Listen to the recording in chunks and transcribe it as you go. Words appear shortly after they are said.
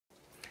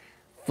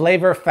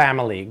Flavor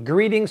family,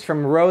 greetings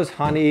from Rose,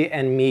 Honey,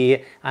 and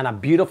me on a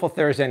beautiful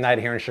Thursday night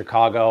here in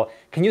Chicago.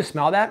 Can you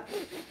smell that?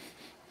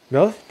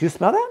 Rose, do you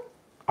smell that?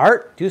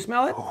 Art, do you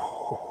smell it?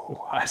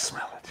 Oh, I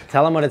smell it.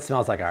 Tell them what it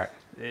smells like, Art.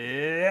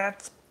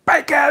 It's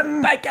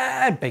bacon!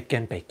 Bacon,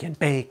 bacon, bacon,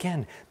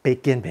 bacon,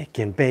 bacon,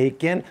 bacon,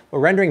 bacon. We're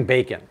rendering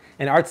bacon.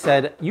 And Art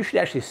said, you should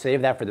actually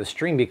save that for the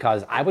stream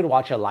because I would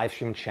watch a live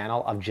stream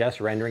channel of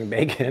just rendering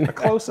bacon. A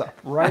close-up,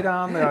 right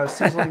on the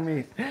sizzling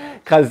meat.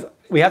 Because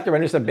we have to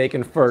render some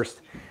bacon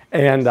first.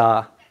 And,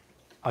 oh,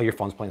 your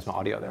phone's playing some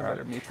audio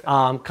there.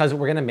 Because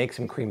we're gonna make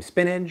some cream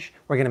spinach,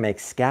 we're gonna make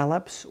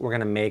scallops, we're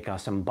gonna make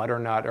some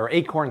butternut or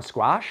acorn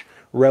squash.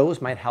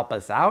 Rose might help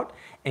us out,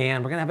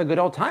 and we're gonna have a good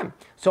old time.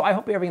 So I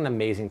hope you're having an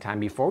amazing time.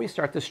 Before we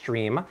start the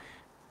stream, a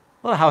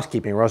little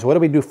housekeeping, Rose. What do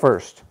we do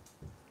first?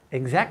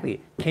 Exactly.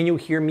 Can you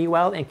hear me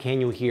well, and can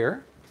you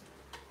hear?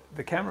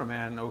 The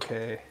cameraman,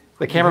 okay.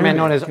 The cameraman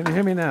known as... Can you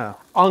hear me now?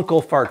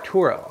 Uncle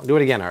Farturo. Do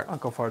it again, Art.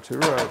 Uncle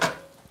Farturo.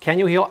 Can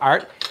you hear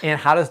Art? And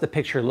how does the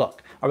picture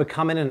look? Are we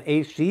coming in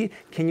HD?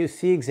 Can you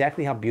see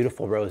exactly how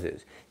beautiful Rose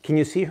is? Can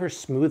you see her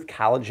smooth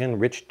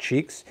collagen-rich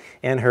cheeks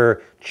and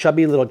her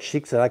chubby little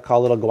cheeks that I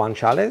call little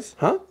guanciales?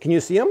 Huh? Can you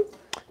see them?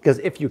 Because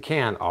if you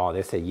can, oh,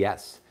 they say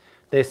yes.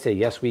 They say,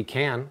 yes, we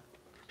can.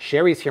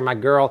 Sherry's here, my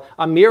girl.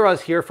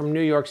 Amira's here from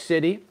New York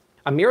City.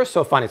 Amira's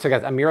so funny. So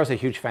guys, Amira's a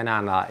huge fan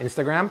on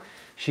Instagram.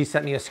 She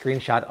sent me a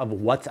screenshot of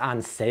what's on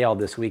sale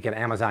this week at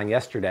Amazon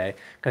yesterday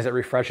because it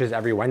refreshes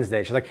every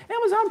Wednesday. She's like,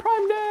 Amazon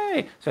Prime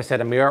Day. So I said,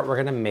 Amira, we're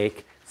gonna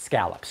make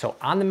scallops. So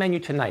on the menu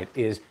tonight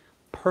is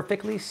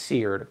perfectly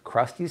seared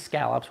crusty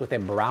scallops with a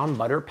brown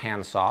butter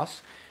pan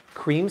sauce,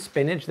 cream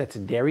spinach that's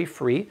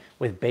dairy-free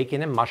with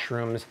bacon and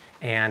mushrooms,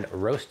 and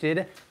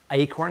roasted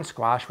acorn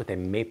squash with a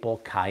maple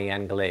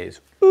cayenne glaze.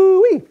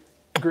 Ooh-wee.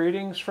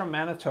 Greetings from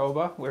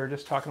Manitoba. We were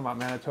just talking about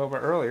Manitoba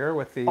earlier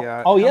with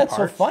the oh yeah, it's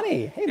so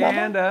funny. Hey,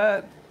 Bubba.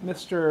 And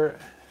Mr.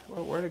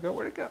 Where'd it go?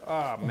 Where'd it go?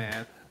 Oh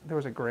man, there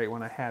was a great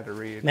one I had to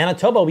read.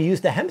 Manitoba. We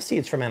used the hemp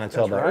seeds from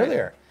Manitoba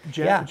earlier.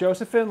 Yeah.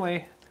 Joseph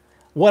Finley.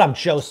 What up,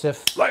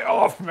 Joseph? Lay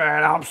off,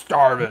 man. I'm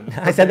starving.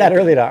 I said that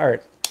earlier to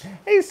Art.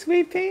 Hey,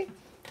 sweet pea.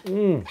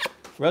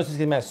 Rose is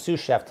gonna be a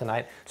sous chef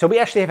tonight. So we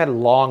actually have had a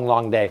long,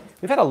 long day.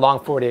 We've had a long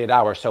 48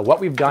 hours. So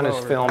what we've done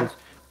is filmed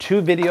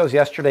 2 videos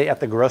yesterday at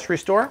the grocery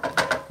store.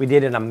 We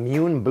did an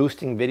immune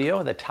boosting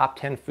video, the top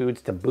 10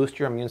 foods to boost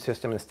your immune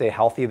system and stay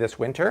healthy this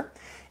winter.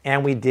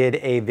 And we did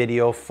a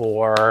video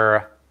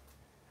for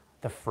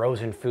the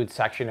frozen food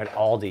section at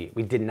Aldi.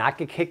 We did not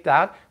get kicked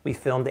out. We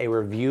filmed a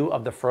review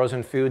of the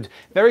frozen foods,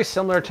 very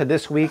similar to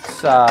this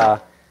week's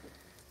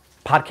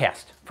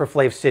podcast for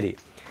Flav City.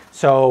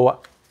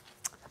 So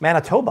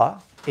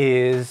Manitoba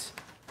is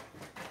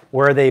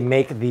where they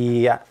make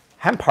the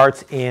hemp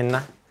parts in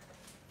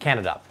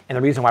Canada. And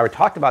the reason why we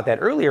talked about that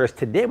earlier is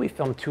today we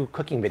filmed 2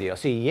 cooking videos.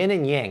 See, yin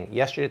and yang,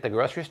 yesterday at the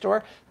grocery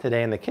store,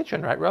 today in the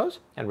kitchen, right, Rose?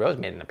 And Rose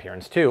made an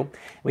appearance too.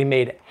 We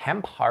made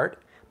hemp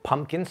heart,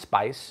 pumpkin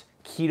spice,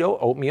 keto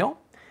oatmeal,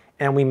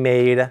 and we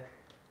made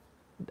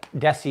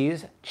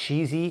Desi's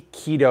cheesy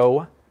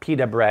keto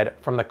pita bread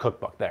from the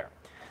cookbook there.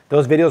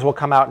 Those videos will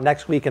come out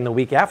next week and the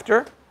week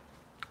after.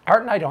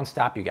 Art and I don't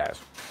stop, you guys.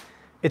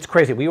 It's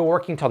crazy. We were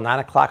working till 9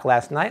 o'clock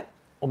last night.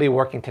 We'll be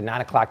working to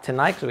 9 o'clock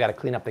tonight because we got to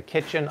clean up the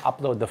kitchen,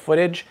 upload the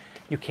footage.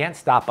 You can't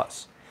stop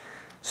us.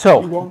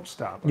 So you won't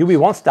stop us. We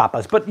won't stop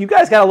us. But you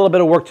guys got a little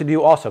bit of work to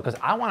do also because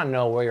I want to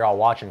know where you're all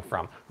watching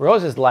from.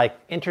 Rose is like,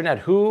 internet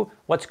who?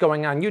 What's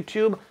going on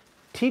YouTube?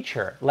 Teach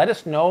her. Let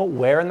us know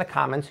where in the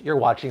comments you're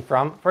watching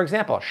from. For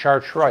example,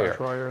 Char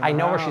Troyer. I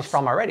know where she's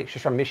from already.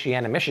 She's from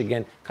Michiana,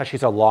 Michigan because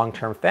she's a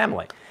long-term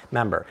family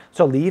member.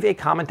 So leave a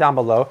comment down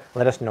below.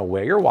 Let us know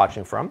where you're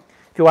watching from.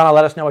 If you want to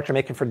let us know what you're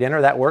making for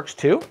dinner, that works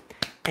too.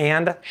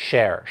 And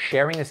share.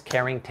 Sharing is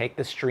caring. Take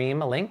the stream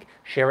link,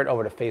 share it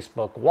over to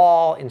Facebook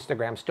wall,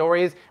 Instagram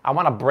stories. I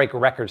want to break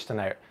records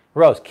tonight.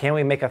 Rose, can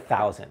we make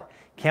 1,000?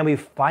 Can we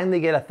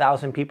finally get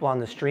 1,000 people on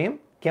the stream?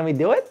 Can we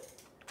do it?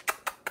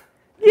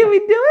 Can we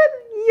do it?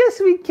 Yes,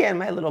 we can,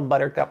 my little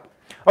buttercup.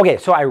 Okay,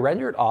 so I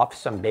rendered off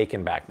some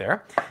bacon back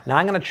there. Now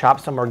I'm going to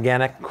chop some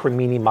organic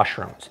cremini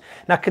mushrooms.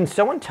 Now, can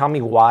someone tell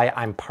me why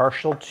I'm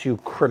partial to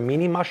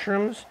cremini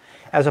mushrooms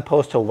as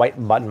opposed to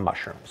white button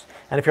mushrooms?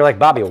 And if you're like,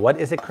 Bobby, what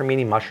is a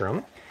cremini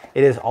mushroom?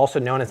 It is also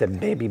known as a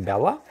baby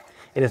bella.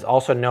 It is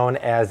also known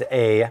as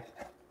a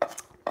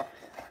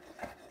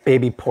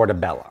baby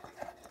portobello,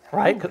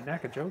 right? Ooh,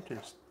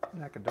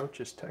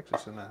 Nacogdoches,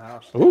 Texas in the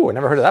house. Ooh, I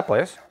never heard of that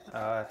place.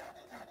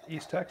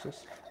 East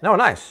Texas. No,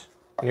 nice.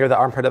 Near the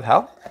armpit of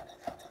hell?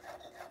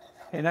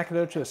 Hey,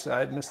 Nacogdoches,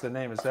 I missed the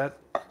name. Is that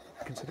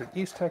considered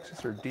East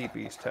Texas or Deep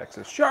East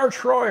Texas? Char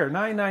Troyer,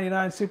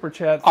 $9.99 super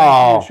chat.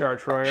 Thank you, Char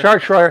Troyer. Char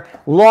Troyer,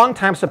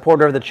 longtime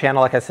supporter of the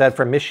channel, like I said,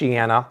 from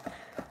Michiana.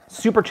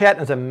 Super chat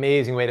is an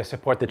amazing way to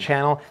support the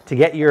channel, to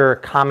get your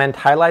comment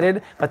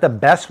highlighted. But the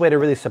best way to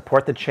really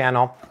support the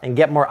channel and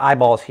get more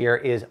eyeballs here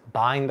is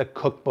buying the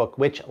cookbook,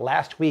 which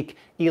last week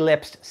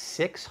eclipsed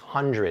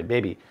 600,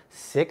 baby.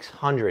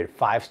 600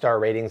 5-star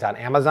ratings on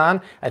Amazon.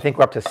 I think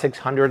we're up to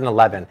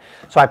 611.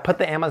 So I put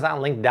the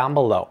Amazon link down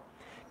below.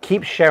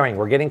 Keep sharing.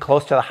 We're getting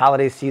close to the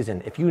holiday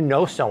season. If you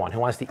know someone who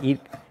wants to eat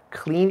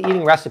clean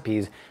eating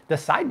recipes, the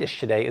side dish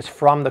today is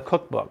from the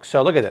cookbook.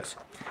 So look at this.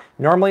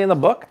 Normally in the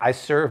book, I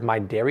serve my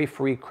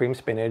dairy-free cream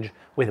spinach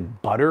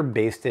with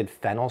butter-basted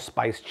fennel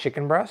spiced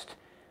chicken breast.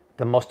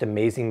 The most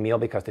amazing meal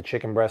because the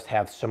chicken breast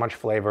have so much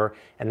flavor,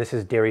 and this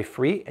is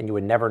dairy-free, and you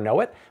would never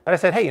know it. But I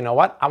said, hey, you know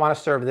what? I want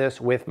to serve this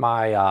with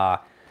my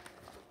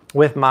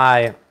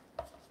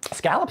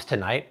scallops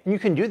tonight, and you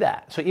can do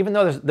that. So even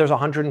though there's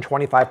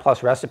 125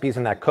 plus recipes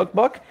in that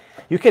cookbook,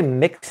 you can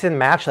mix and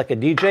match like a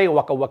DJ,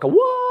 waka waka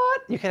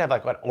what? You can have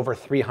like, what, over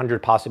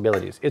 300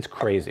 possibilities. It's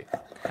crazy.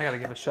 I gotta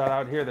give a shout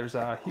out here. There's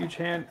a huge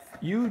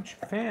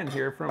fan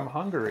here from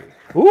Hungary.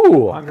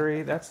 Ooh.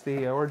 Hungary, that's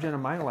the origin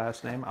of my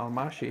last name,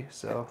 Almashi.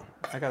 So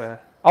I gotta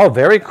Oh,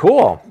 very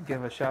cool.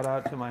 give a shout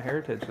out to my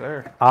heritage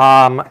there.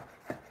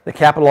 The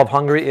capital of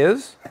Hungary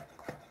is?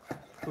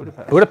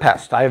 Budapest.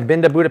 Budapest. I have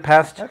been to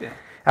Budapest. Okay.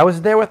 I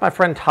was there with my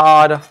friend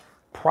Todd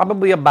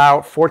probably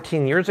about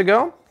 14 years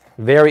ago.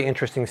 Very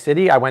interesting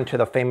city. I went to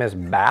the famous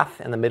bath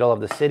in the middle of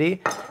the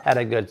city, had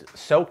a good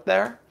soak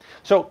there.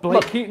 So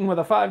Blake Keaton with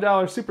a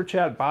 $5 super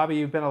chat. Bobby,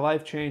 you've been a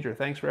life changer.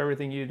 Thanks for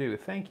everything you do.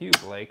 Thank you,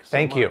 Blake.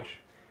 Thank you.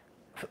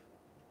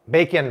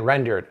 Bacon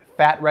rendered,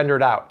 fat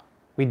rendered out.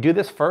 We do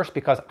this first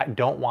because I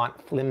don't want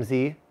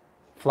flimsy,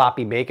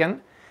 floppy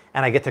bacon,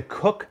 and I get to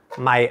cook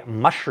my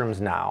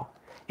mushrooms now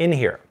in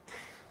here.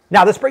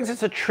 Now, this brings us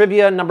to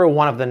trivia number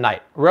 1 of the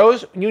night.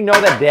 Rose, you know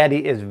that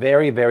Daddy is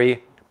very,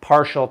 very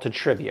partial to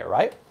trivia,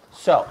 right?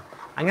 So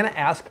I'm going to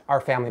ask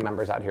our family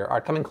members out here. All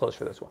right, come in close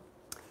for this one.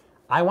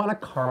 I want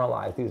to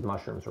caramelize these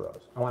mushrooms,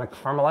 Rose. I want to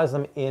caramelize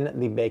them in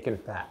the bacon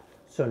fat.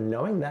 So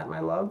knowing that, my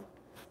love,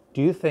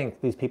 do you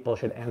think these people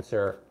should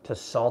answer to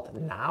salt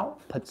now,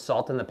 put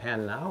salt in the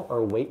pan now,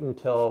 or wait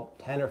until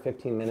 10 or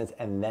 15 minutes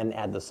and then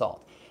add the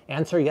salt?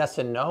 Answer yes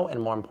and no,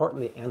 and more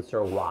importantly,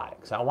 answer why.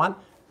 Because I want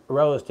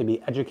Rose to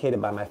be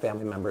educated by my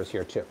family members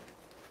here too.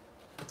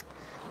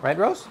 Right,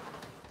 Rose?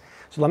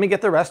 So let me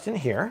get the rest in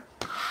here.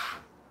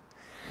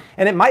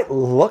 And it might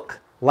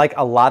look like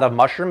a lot of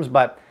mushrooms,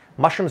 but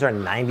mushrooms are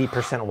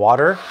 90%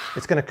 water.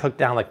 It's gonna cook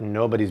down like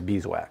nobody's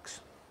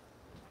beeswax.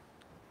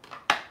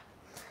 I'm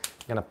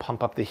gonna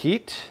pump up the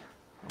heat.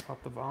 Pump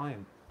up the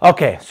volume.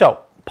 Okay,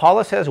 so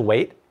Paula says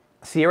wait.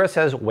 Sierra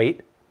says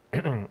wait.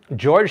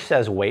 George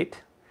says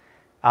wait.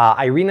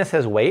 Irina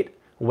says wait.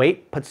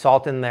 Wait, put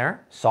salt in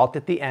there. Salt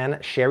at the end.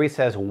 Sherry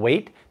says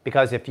wait,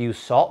 because if you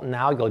salt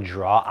now, you'll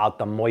draw out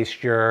the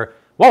moisture.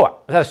 Whoa,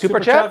 is that a super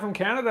chat? From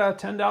Canada,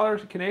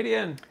 $10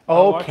 Canadian.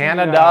 Oh,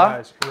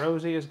 Canada.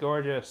 Rosie is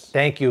gorgeous.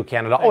 Thank you,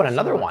 Canada. Thanks oh, and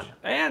another one.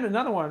 And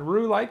another one,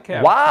 Rue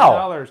Lightcap.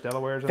 Wow. $10.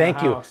 Delaware's in Thank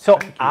the you. house. So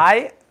Thank you.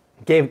 I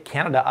gave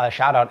Canada a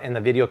shout out in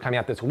the video coming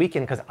out this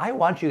weekend because I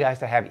want you guys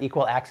to have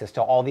equal access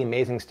to all the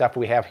amazing stuff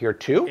we have here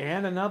too.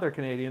 And another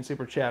Canadian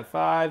super chat,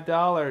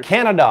 $5.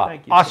 Canada,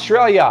 Thank you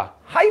Australia,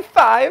 high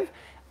five.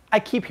 I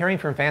keep hearing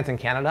from fans in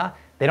Canada,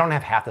 they don't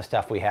have half the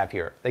stuff we have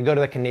here. They go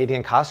to the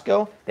Canadian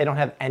Costco, they don't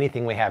have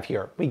anything we have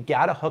here. We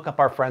gotta hook up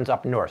our friends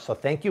up north. So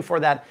thank you for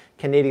that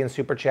Canadian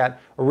super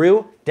chat.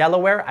 Rue,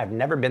 Delaware, I've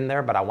never been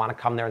there, but I wanna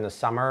come there in the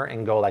summer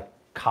and go like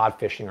cod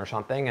fishing or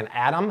something. And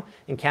Adam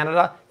in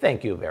Canada,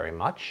 thank you very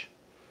much.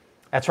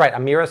 That's right,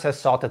 Amira says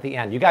salt at the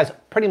end. You guys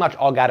pretty much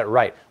all got it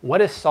right. What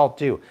does salt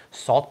do?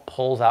 Salt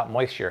pulls out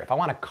moisture. If I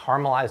want to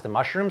caramelize the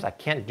mushrooms, I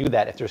can't do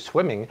that if they're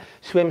swimming.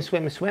 Swim,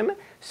 swim, swim,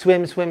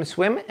 swim, swim,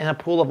 swim in a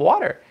pool of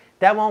water.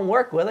 That won't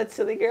work, will it,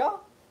 silly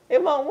girl?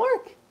 It won't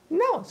work.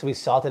 No, so we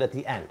salt it at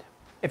the end.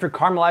 If you're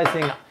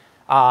caramelizing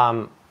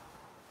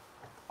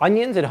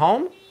onions at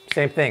home,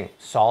 same thing,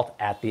 salt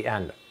at the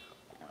end.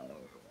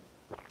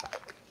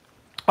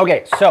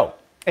 Okay, so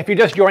if you're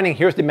just joining,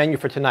 here's the menu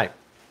for tonight.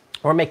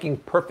 We're making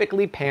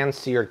perfectly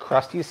pan-seared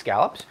crusty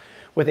scallops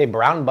with a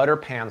brown butter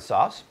pan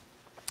sauce,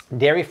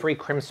 dairy-free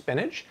cream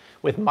spinach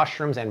with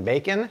mushrooms and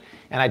bacon,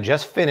 and I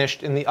just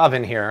finished in the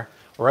oven here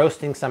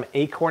roasting some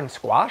acorn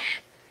squash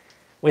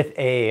with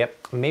a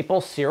maple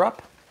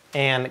syrup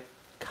and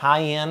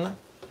cayenne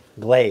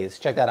glaze.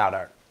 Check that out,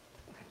 Art.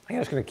 I'm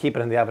just gonna keep it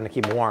in the oven to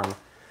keep warm.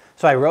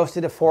 So I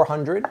roasted at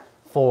 400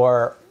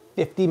 for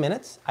 50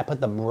 minutes. I put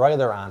the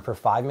broiler on for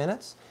 5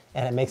 minutes,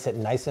 and it makes it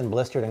nice and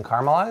blistered and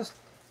caramelized.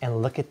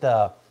 And look at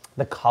the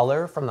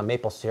color from the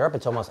maple syrup.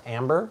 It's almost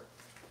amber.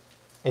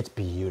 It's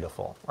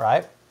beautiful,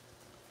 right?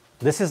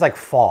 This is like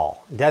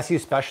fall. Desi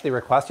especially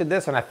requested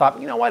this, and I thought,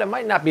 you know what? It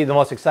might not be the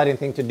most exciting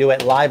thing to do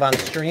it live on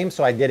stream,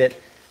 so I did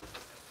it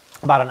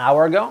about an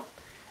hour ago,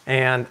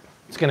 and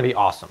it's gonna be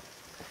awesome.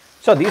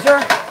 So these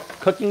are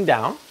cooking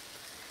down.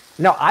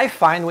 Now, I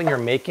find when you're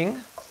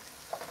making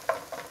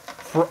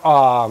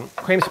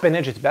cream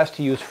spinach, it's best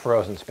to use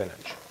frozen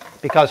spinach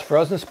because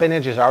frozen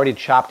spinach is already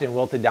chopped and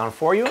wilted down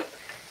for you.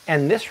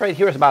 And this right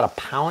here is about 1.5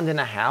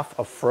 pounds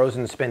of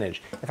frozen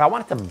spinach. If I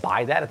wanted to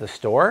buy that at the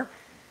store,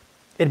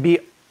 it'd be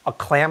a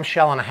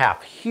clamshell and a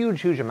half.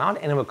 Huge, huge amount,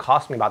 and it would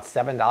cost me about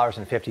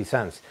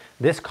 $7.50.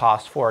 This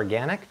costs for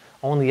organic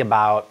only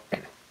about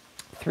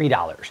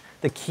 $3.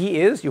 The key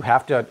is you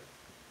have to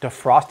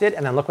defrost it,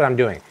 and then look what I'm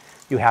doing.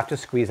 You have to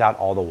squeeze out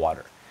all the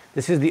water.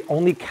 This is the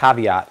only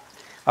caveat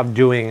of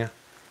doing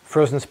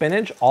frozen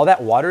spinach. All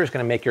that water is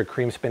going to make your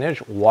cream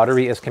spinach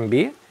watery as can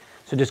be.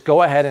 So just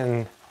go ahead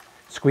and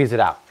squeeze it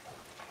out.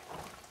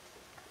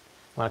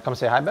 Want to come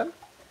say hi, Ben?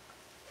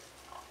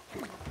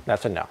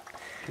 That's a no.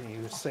 Can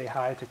you say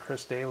hi to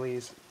Chris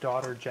Daly's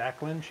daughter,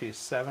 Jacqueline? She's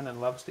 7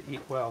 and loves to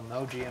eat well.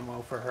 No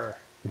GMO for her.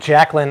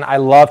 Jacqueline, I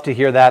love to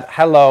hear that.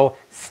 Hello.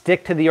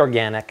 Stick to the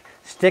organic.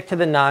 Stick to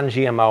the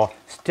non-GMO.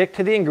 Stick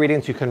to the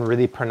ingredients you can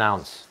really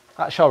pronounce.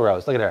 Show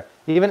Rose. Look at her.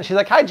 Even she's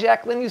like, hi,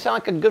 Jacqueline. You sound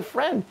like a good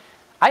friend.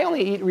 I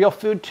only eat real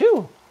food,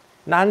 too.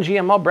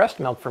 Non-GMO breast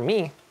milk for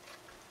me.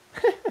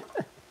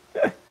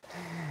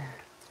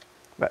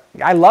 But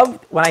I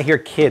love when I hear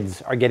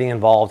kids are getting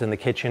involved in the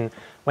kitchen,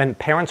 when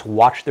parents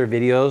watch their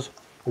videos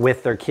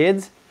with their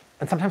kids,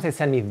 and sometimes they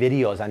send me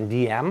videos on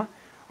DM,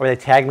 or they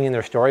tag me in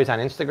their stories on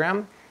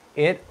Instagram.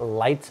 It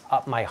lights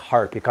up my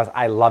heart because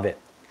I love it.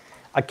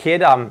 A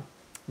kid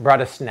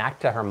brought a snack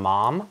to her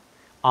mom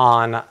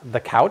on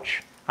the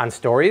couch on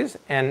stories,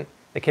 and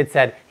the kid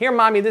said, here,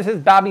 Mommy, this is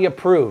Bobby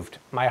approved.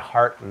 My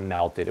heart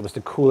melted. It was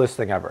the coolest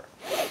thing ever.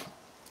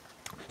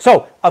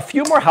 So a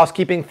few more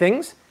housekeeping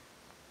things.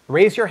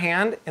 Raise your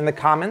hand in the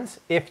comments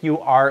if you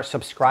are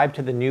subscribed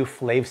to the new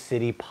Flav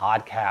City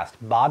podcast.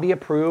 Bobby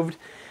approved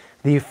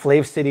the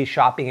Flav City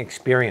shopping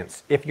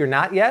experience. If you're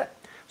not yet,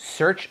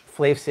 search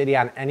Flav City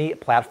on any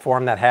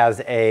platform that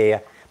has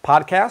a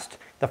podcast.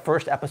 The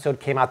first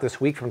episode came out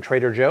this week from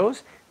Trader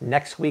Joe's.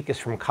 Next week is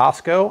from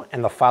Costco,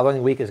 and the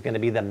following week is going to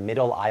be the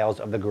middle aisles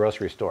of the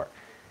grocery store.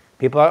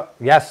 People are,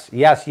 yes,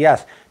 yes,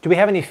 yes. Do we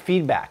have any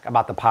feedback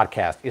about the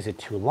podcast? Is it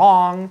too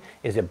long?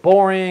 Is it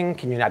boring?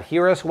 Can you not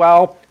hear us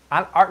well?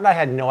 Art and I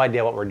had no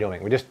idea what we're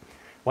doing. We just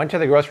went to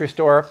the grocery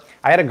store.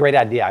 I had a great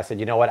idea. I said,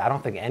 you know what? I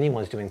don't think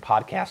anyone's doing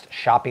podcast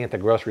shopping at the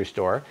grocery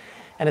store.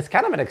 And it's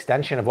kind of an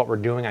extension of what we're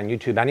doing on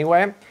YouTube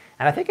anyway. And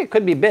I think it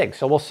could be big,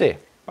 so we'll see.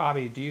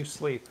 Bobby, do you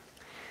sleep?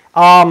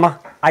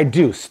 I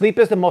do. Sleep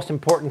is the most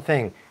important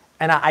thing.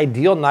 And an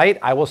ideal night,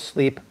 I will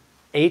sleep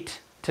 8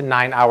 to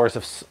 9 hours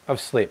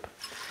of sleep.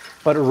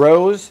 But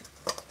Rose,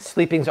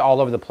 sleeping's all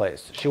over the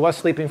place. She was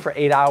sleeping for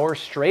 8 hours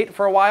straight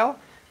for a while,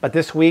 but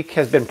this week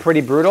has been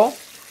pretty brutal.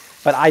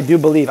 But I do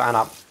believe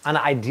on an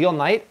ideal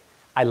night,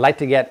 I'd like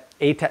to get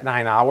 8 to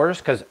 9 hours,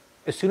 because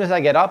as soon as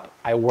I get up,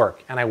 I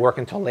work, and I work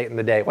until late in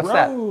the day. What's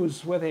that?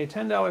 Rose with a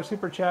 $10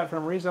 super chat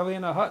from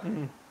Rizalina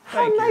Hutton.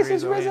 How nice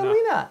is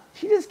Rizalina?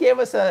 She just gave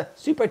us a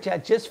super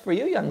chat just for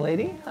you, young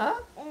lady. Huh?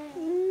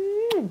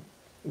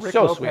 Rick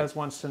So Lopez sweet.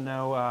 wants to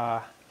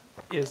know,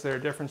 is there a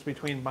difference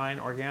between buying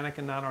organic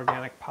and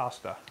non-organic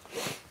pasta?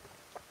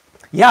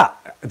 Yeah,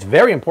 it's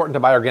very important to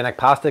buy organic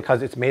pasta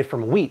because it's made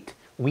from wheat.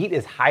 Wheat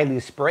is highly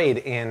sprayed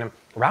in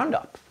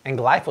Roundup, and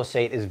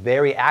glyphosate is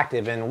very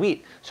active in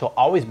wheat. So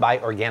always buy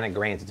organic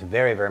grains. It's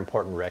very, very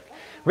important, Rick.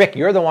 Rick,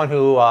 you're the one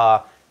who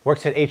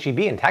works at HEB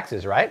in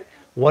Texas, right?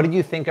 What did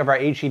you think of our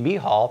HEB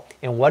haul,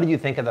 and what did you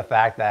think of the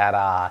fact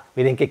that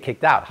we didn't get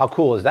kicked out? How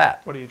cool is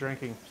that? What are you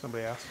drinking?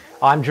 Somebody asked.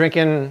 I'm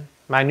drinking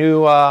my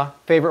new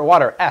favorite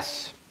water,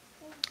 S.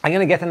 I'm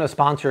going to get them to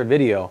sponsor a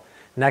video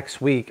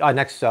next week,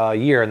 next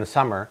year in the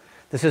summer.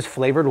 This is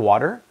flavored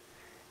water,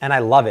 and I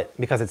love it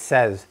because it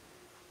says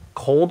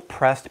cold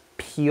pressed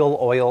peel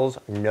oils,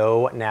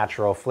 no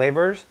natural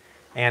flavors,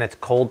 and it's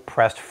cold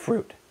pressed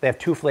fruit. They have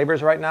 2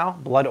 flavors right now,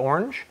 blood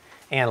orange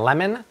and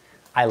lemon.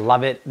 I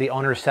love it. The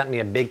owners sent me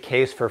a big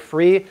case for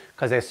free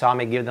because they saw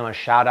me give them a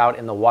shout out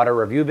in the water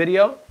review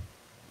video.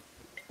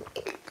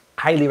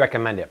 Highly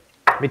recommend it.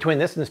 Between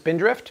this and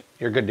Spindrift,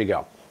 you're good to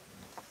go.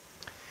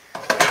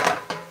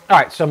 All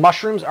right, so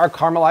mushrooms are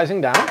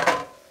caramelizing down.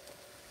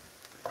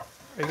 Are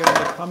you going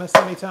to make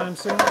hummus anytime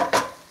soon?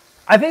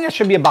 I think it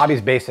should be a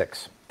Bobby's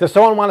Basics. Does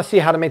someone want to see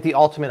how to make the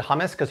ultimate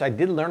hummus? Because I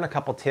did learn a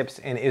couple tips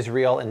in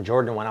Israel and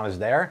Jordan when I was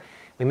there.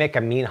 We make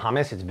a mean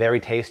hummus. It's very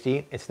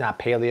tasty. It's not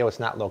paleo. It's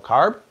not low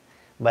carb,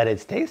 but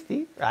it's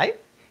tasty, right?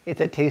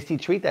 It's a tasty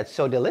treat that's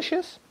so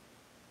delicious.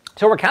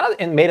 So we're kind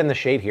of made in the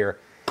shade here.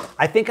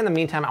 I think in the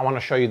meantime, I want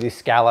to show you these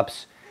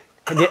scallops.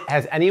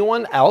 Has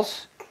anyone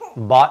else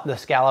bought the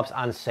scallops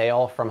on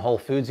sale from Whole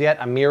Foods yet?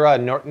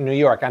 Amira, New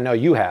York, I know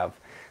you have.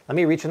 Let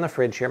me reach in the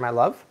fridge here, my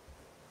love.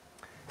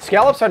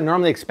 Scallops are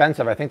normally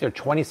expensive. I think they're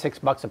 26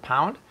 bucks a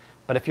pound.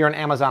 But if you're an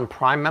Amazon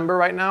Prime member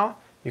right now,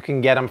 you can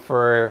get them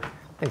for,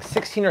 I think,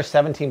 16 or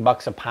 17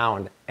 bucks a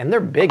pound. And they're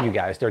big, you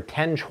guys. They're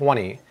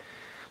 10-20.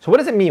 So what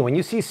does it mean when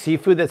you see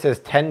seafood that says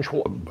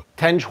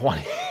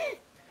 10-20?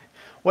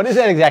 What does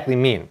that exactly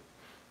mean?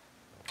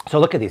 So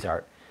look at these,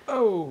 Art.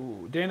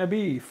 Oh, Dana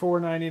B,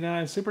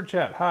 $4.99 super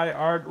chat. Hi,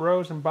 Art,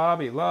 Rose, and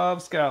Bobby.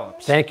 Love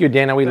scallops. Thank you,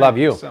 Dana. We love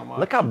you. So much.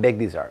 Look how big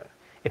these are.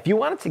 If you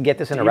wanted to get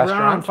this in a Brown,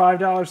 restaurant,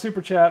 $5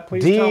 super chat.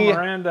 Please tell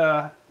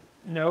Miranda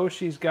no,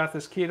 she's got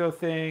this keto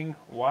thing.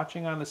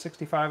 Watching on the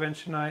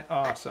 65-inch tonight.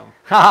 Awesome.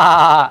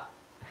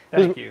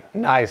 Thank you.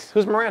 Nice.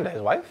 Who's Miranda?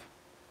 His wife?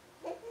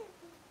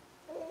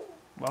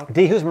 Well,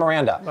 D, who's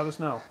Miranda? let us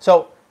know.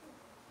 So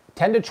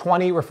 10 to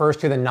 20 refers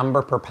to the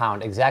number per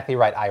pound. Exactly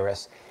right,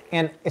 Iris.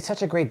 And it's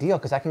such a great deal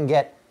because I can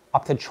get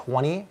up to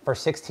 20 for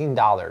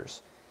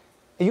 $16.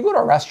 If you go to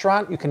a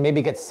restaurant, you can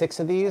maybe get 6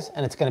 of these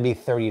and it's going to be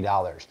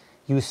 $30.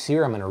 You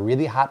sear them in a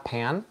really hot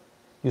pan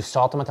You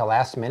salt them at the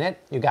last minute.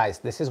 You guys,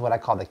 this is what I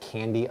call the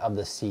candy of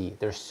the sea.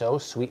 They're so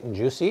sweet and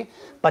juicy,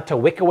 but to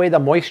wick away the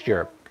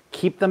moisture,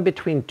 keep them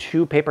between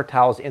 2 paper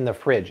towels in the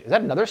fridge. Is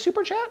that another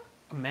super chat?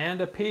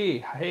 Amanda P.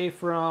 Hey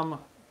from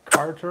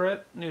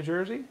Carteret, New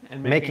Jersey.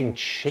 And making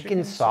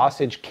chicken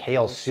sausage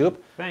kale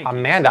soup. Thank you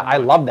Amanda, so much. I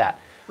love that.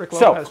 Rick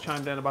Lopez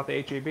chimed in about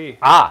the HEB.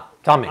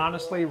 Tell me.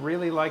 Honestly,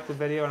 really liked the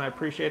video, and I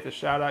appreciate the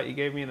shout out you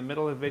gave me in the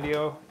middle of the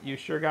video. You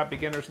sure got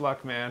beginner's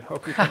luck, man.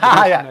 Hope you can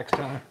do this next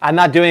time. I'm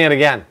not doing it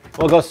again.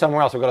 We'll go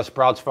somewhere else. We'll go to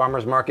Sprouts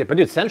Farmers Market. But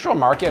dude, Central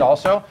Market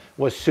also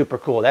was super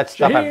cool. That's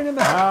stuff. Shaheen in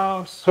the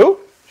house. Who?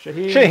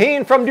 Shaheen.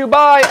 Shaheen from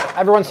Dubai.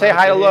 Everyone say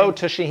hi, hello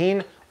to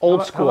Shaheen.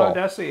 Old school. Hello,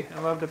 Desi. I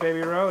love the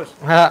baby Rose.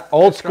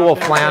 Old school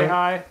Say fan.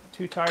 hi.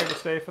 Too tired to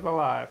stay for the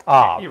live.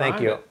 Oh,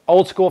 thank you.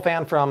 Old school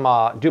fan from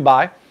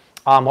Dubai.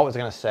 What was I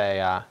going to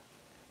say?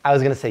 I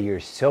was going to say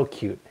you're so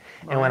cute.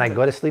 And when I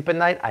go to sleep at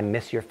night, I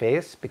miss your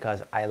face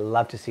because I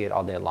love to see it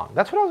all day long.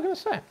 That's what I was going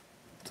to say.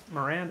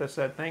 Miranda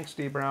said, thanks,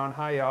 D. Brown.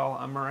 Hi, y'all.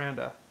 I'm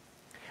Miranda.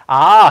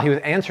 He was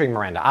answering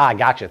Miranda.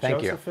 Gotcha.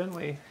 Thank you. Joseph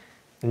Finley.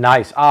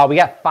 Nice. We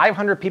got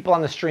 500 people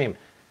on the stream.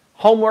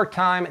 Homework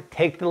time.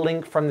 Take the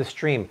link from the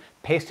stream.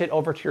 Paste it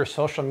over to your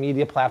social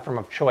media platform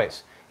of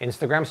choice.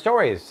 Instagram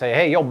stories. Say,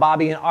 hey, yo,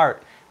 Bobby and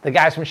Art. The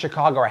guys from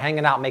Chicago are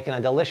hanging out making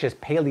a delicious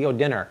paleo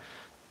dinner.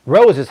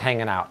 Rose is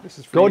hanging out. This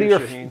is for go you,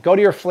 to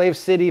your Flav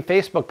City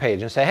Facebook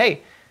page and say,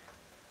 hey,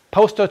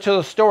 post it to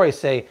the story.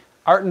 Say,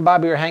 Art and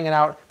Bobby are hanging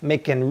out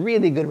making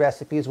really good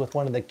recipes with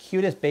one of the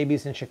cutest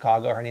babies in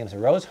Chicago. Her name's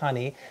Rose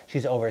Honey.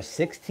 She's over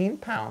 16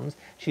 pounds.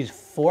 She's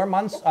 4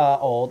 months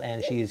old,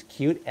 and she's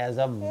cute as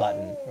a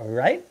button,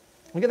 right?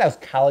 Look at those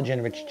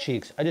collagen-rich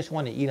cheeks. I just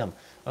want to eat them.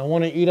 I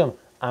want to eat them.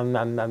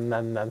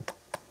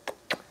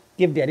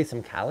 Give Daddy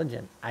some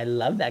collagen. I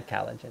love that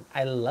collagen.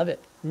 I love it.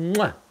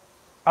 Mwah.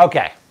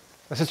 Okay.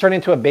 This is turning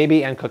into a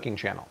baby and cooking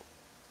channel.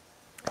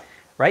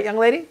 Right, young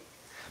lady?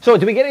 So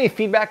did we get any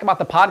feedback about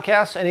the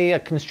podcast? Any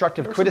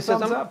constructive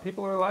criticism? Thumbs up.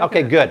 People are liking okay,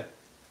 it. good.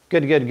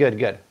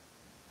 Good.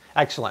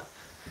 Excellent.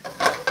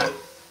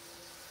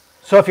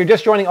 So if you're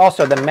just joining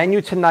also, the menu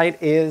tonight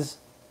is,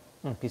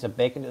 piece of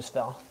bacon just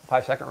fell,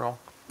 5-second roll.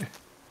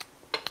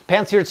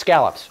 Pan-seared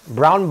scallops,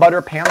 brown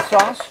butter pan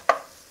sauce,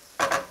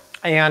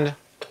 and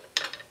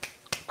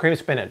cream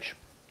spinach,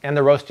 and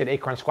the roasted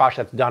acorn squash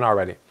that's done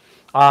already.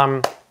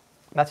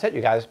 That's it,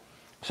 you guys.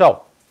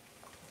 So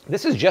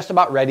this is just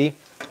about ready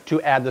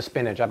to add the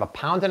spinach. I have 1.5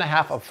 pounds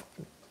of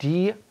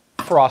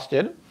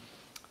defrosted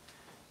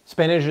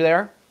spinach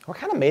there. We're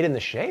kind of made in the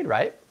shade,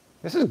 right?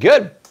 This is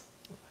good.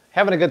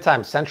 Having a good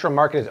time. Central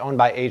Market is owned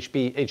by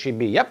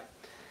HEB. Yep.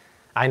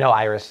 I know,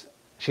 Iris.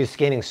 She's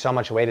gaining so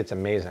much weight, it's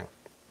amazing.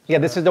 Yeah,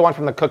 this is the one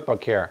from the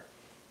cookbook here.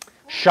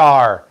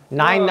 Char,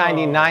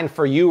 $9.99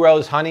 for you,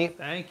 Rose Honey.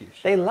 Thank you,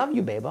 Char. They love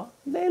you, Babo.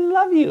 They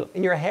love you.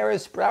 And your hair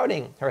is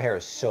sprouting. Her hair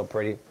is so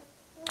pretty.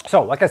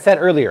 So, like I said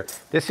earlier,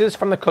 this is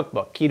from the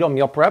cookbook, Keto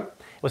Meal Prep.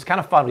 It was kind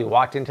of fun. We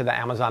walked into the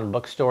Amazon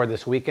bookstore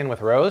this weekend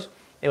with Rose.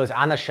 It was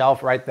on the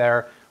shelf right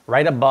there,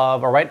 right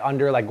above or right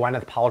under like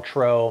Gwyneth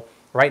Paltrow,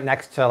 right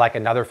next to like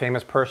another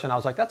famous person. I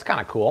was like, that's kind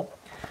of cool.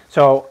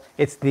 So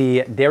it's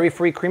the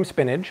dairy-free cream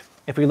spinach.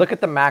 If we look at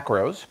the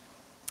macros,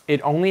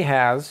 it only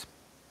has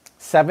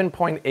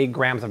 7.8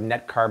 grams of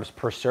net carbs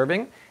per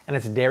serving, and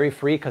it's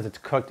dairy-free because it's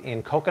cooked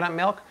in coconut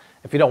milk.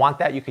 If you don't want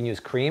that, you can use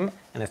cream,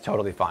 and it's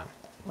totally fine.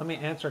 Let me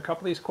answer a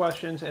couple of these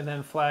questions and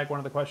then flag one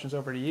of the questions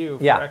over to you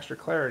for Yeah. extra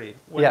clarity.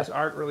 When does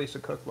Art release a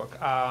cookbook?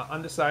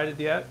 Undecided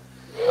yet.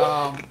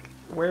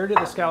 Where did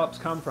the scallops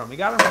come from? We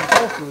got them from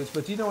Whole Foods,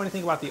 but do you know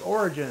anything about the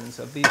origins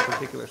of these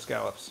particular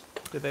scallops?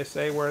 Did they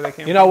say where they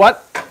came from? You know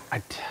what?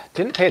 I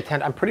didn't pay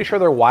attention. I'm pretty sure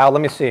they're wild.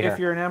 Let me see here. If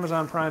you're an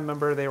Amazon Prime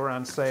member, they were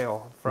on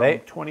sale from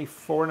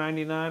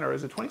 $24.99, or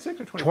is it $26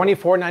 or $24?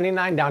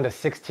 $24.99 down to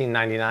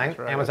 $16.99.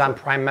 Right, Amazon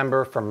Prime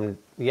member from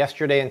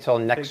yesterday until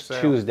next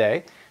sale.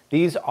 Tuesday.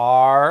 These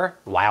are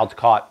wild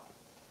caught.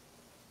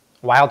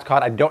 Wild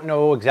caught. I don't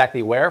know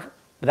exactly where,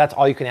 but that's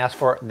all you can ask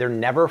for. They're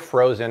never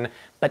frozen.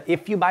 But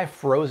if you buy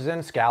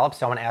frozen scallops,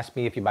 someone asked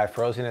me if you buy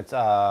frozen, it's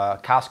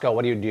Costco,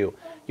 what do?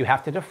 You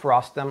have to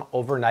defrost them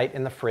overnight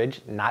in the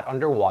fridge, not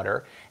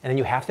underwater, and then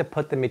you have to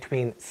put them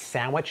between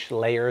sandwich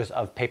layers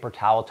of paper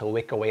towel to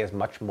wick away as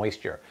much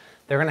moisture.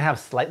 They're gonna have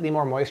slightly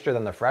more moisture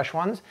than the fresh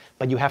ones,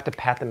 but you have to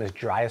pat them as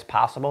dry as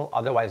possible,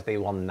 otherwise they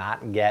will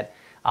not get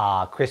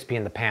crispy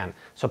in the pan.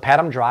 So pat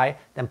them dry,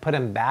 then put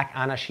them back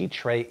on a sheet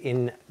tray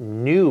in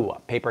new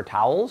paper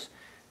towels,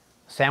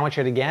 sandwich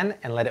it again,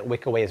 and let it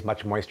wick away as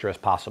much moisture as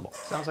possible.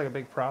 Sounds like a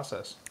big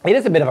process. It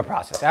is a bit of a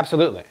process,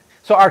 absolutely.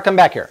 So Art, come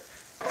back here.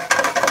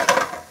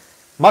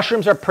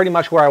 Mushrooms are pretty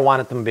much where I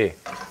wanted them to be.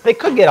 They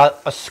could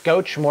get a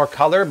scotch more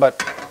color,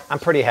 but I'm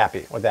pretty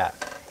happy with that.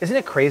 Isn't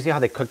it crazy how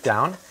they cook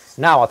down?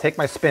 Now I'll take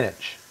my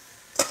spinach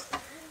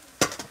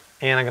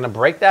and I'm gonna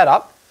break that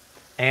up,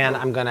 and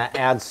I'm gonna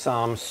add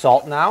some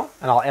salt now,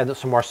 and I'll add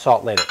some more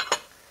salt later.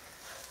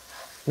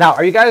 Now,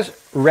 are you guys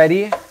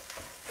ready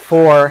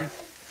for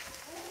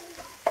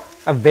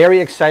a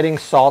very exciting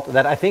salt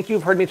that I think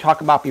you've heard me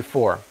talk about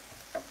before?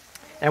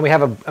 And we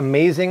have an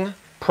amazing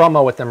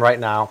promo with them right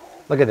now.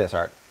 Look at this,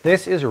 Art.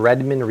 This is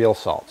Redmond real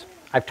salt.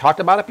 I've talked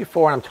about it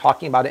before, and I'm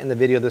talking about it in the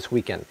video this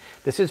weekend.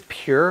 This is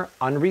pure,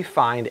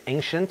 unrefined,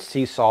 ancient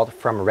sea salt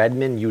from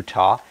Redmond,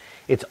 Utah.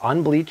 It's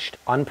unbleached,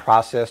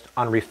 unprocessed,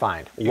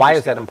 unrefined. Why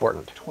is that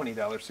important?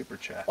 $20 super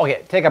chat.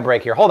 Okay, take a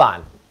break here. Hold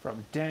on.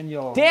 From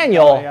Daniel.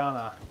 Daniel.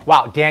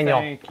 Wow, Daniel.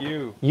 Thank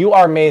you. You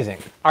are amazing.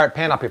 All right,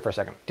 pan up here for a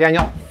second.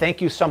 Daniel, thank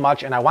you so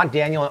much, and I want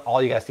Daniel and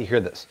all you guys to hear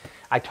this.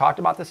 I talked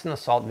about this in the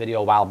salt video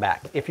a while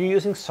back. If you're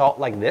using salt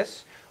like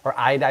this, or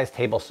iodized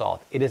table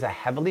salt, it is a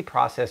heavily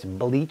processed,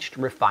 bleached,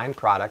 refined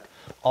product.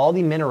 All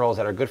the minerals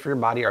that are good for your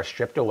body are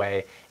stripped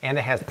away, and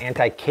it has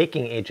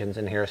anti-caking agents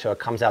in here, so it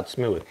comes out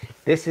smooth.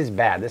 This is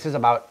bad. This is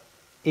about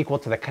equal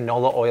to the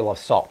canola oil of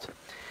salt.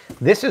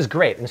 This is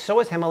great, and so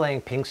is Himalayan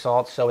pink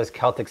salt, so is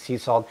Celtic sea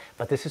salt,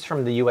 but this is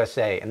from the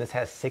USA, and this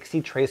has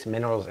 60 trace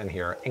minerals in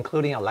here,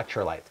 including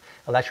electrolytes.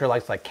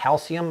 Electrolytes like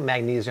calcium,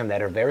 magnesium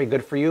that are very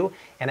good for you,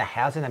 and it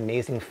has an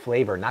amazing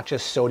flavor, not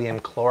just sodium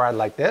chloride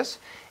like this.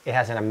 It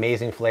has an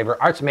amazing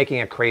flavor. Art's making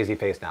a crazy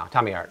face now.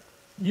 Tell me, Art.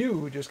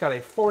 You just got a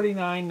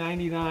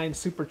 $49.99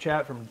 super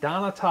chat from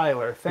Donna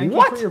Tyler. Thank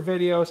What? you for your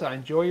videos. I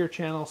enjoy your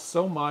channel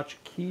so much.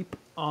 Keep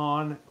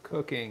on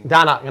cooking.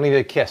 Donna, I'm gonna give you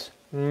a kiss.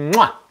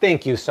 Mwah!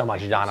 Thank you so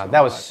much, Donna.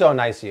 That was so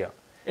nice of you.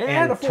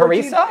 And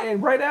Teresa?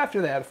 And right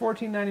after that,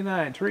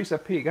 $14.99. Teresa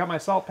P. Got my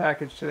salt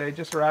package today.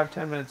 Just arrived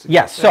 10 minutes ago.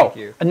 Yes, Thank so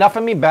you. enough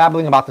of me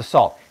babbling about the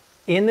salt.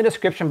 In the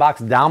description box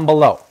down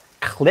below,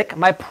 click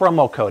my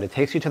promo code. It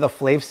takes you to the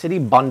Flav City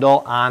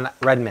bundle on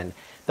Redmond.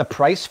 The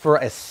price for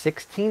a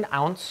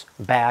 16-ounce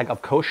bag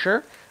of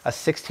kosher, a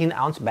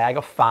 16-ounce bag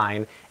of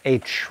fine, a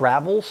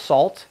travel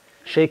salt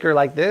shaker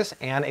like this,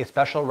 and a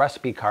special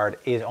recipe card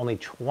is only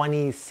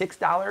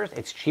 $26.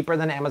 It's cheaper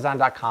than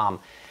Amazon.com.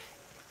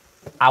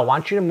 I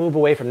want you to move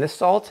away from this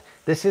salt.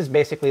 This is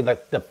basically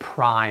the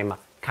prime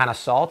kind of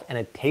salt, and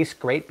it tastes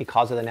great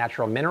because of the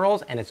natural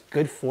minerals, and it's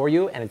good for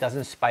you, and it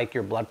doesn't spike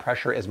your blood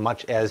pressure as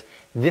much as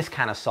this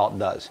kind of salt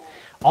does.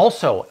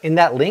 Also, in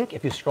that link,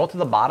 if you scroll to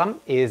the bottom,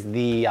 is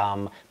the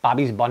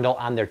Bobby's Bundle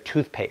on their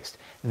toothpaste.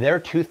 Their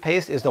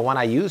toothpaste is the one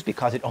I use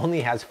because it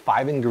only has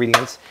 5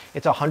 ingredients.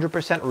 It's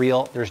 100%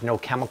 real, there's no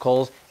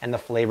chemicals, and the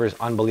flavor is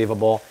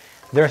unbelievable.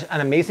 There's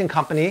an amazing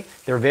company.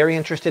 They're very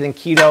interested in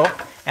keto,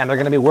 and they're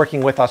gonna be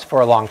working with us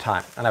for a long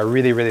time, and I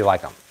really, really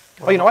like them.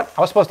 Oh, you know what?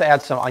 I was supposed to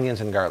add some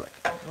onions and garlic.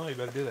 Oh, you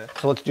better do that.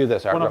 So let's do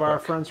this, Art. One of our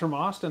friends from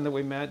Austin that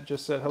we met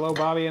just said, hello,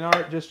 Bobby and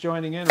Art, just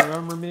joining in.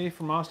 Remember me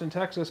from Austin,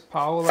 Texas,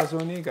 Paolo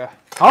Zuniga.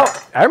 Oh,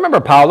 I remember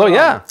Paolo,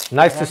 yeah.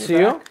 Nice to see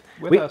you.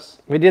 With us.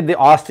 We did the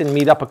Austin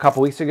meetup a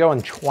couple weeks ago,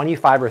 and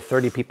 25 or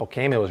 30 people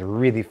came. It was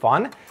really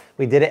fun.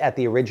 We did it at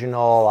the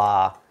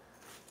original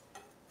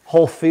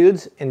Whole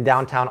Foods in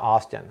downtown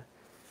Austin.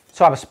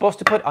 So I was supposed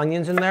to put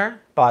onions in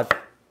there, but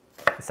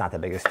it's not the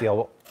biggest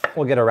deal.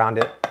 We'll get around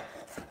it.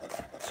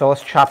 So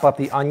let's chop up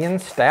the onion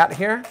stat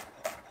here.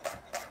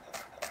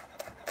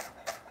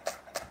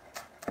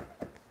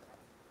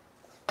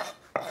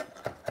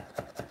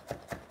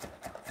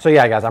 So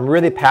yeah, guys, I'm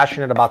really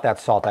passionate about that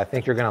salt. I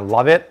think you're gonna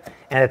love it,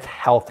 and it's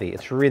healthy.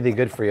 It's really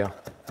good for you.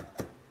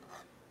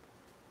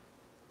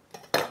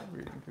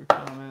 Reading through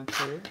comments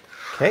here.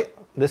 Okay,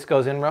 this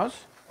goes in, Rose.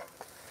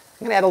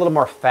 I'm gonna add a little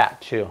more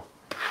fat too,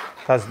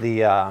 because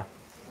the,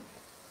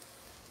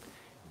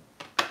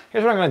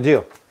 here's what I'm gonna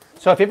do.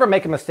 So if you ever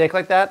make a mistake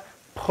like that,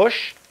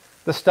 push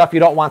the stuff you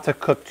don't want to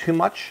cook too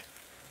much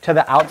to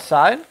the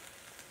outside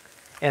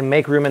and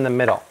make room in the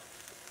middle.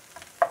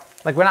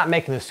 Like, we're not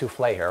making a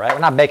souffle here, right? We're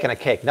not baking a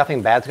cake.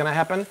 Nothing bad's gonna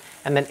happen.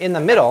 And then in the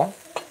middle,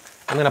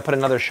 I'm gonna put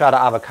another shot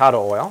of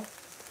avocado oil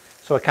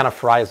so it kind of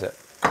fries it.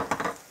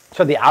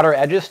 So the outer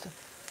edges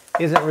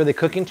isn't really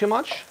cooking too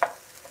much.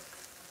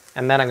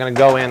 And then I'm gonna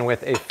go in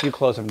with a few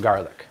cloves of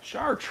garlic.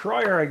 Shar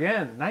Troyer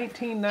again,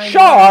 $19.99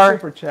 Shar!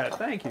 super chat.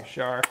 Thank you,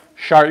 Shar.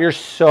 Shar, you're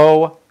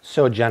so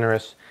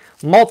generous.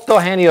 Molto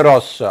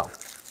generoso.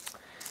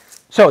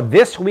 So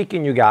this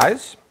weekend, you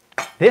guys,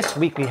 this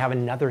week we have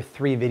another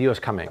 3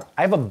 videos coming.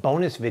 I have a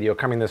bonus video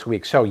coming this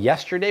week. So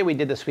yesterday we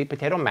did the sweet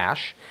potato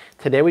mash.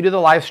 Today we do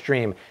the live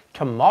stream.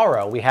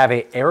 Tomorrow we have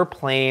an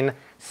airplane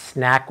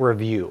snack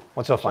review.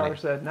 What's so funny? Shar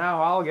said, now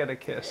I'll get a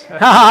kiss.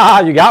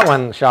 You got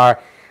one,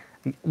 Shar.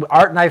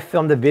 Art and I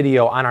filmed a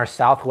video on our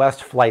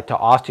Southwest flight to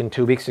Austin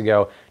 2 weeks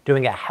ago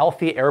doing a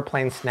healthy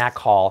airplane snack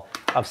haul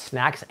of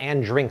snacks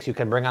and drinks you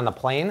can bring on the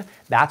plane.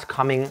 That's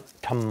coming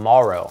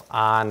tomorrow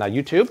on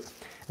YouTube.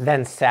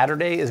 Then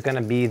Saturday is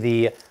gonna be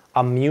the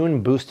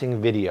immune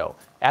boosting video.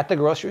 At the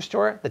grocery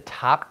store, the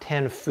top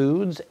 10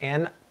 foods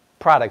and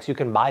products you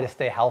can buy to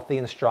stay healthy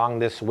and strong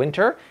this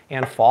winter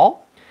and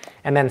fall.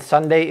 And then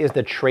Sunday is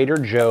the Trader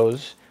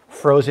Joe's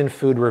frozen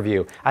food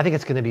review. I think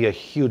it's gonna be a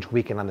huge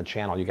weekend on the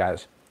channel, you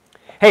guys.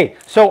 Hey,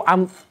 so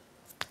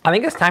I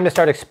think it's time to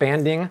start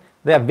expanding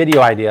the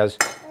video ideas.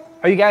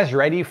 Are you guys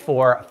ready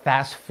for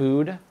fast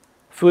food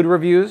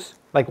reviews?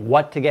 Like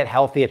what to get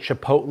healthy at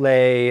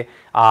Chipotle,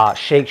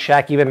 Shake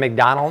Shack, even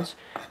McDonald's?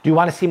 Do you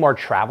want to see more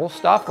travel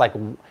stuff? Like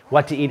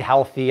what to eat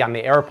healthy on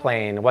the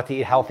airplane, what to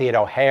eat healthy at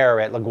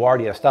O'Hare, at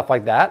LaGuardia, stuff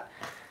like that?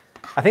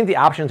 I think the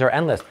options are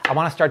endless. I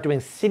want to start doing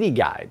city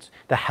guides,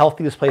 the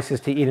healthiest places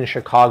to eat in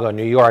Chicago,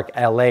 New York,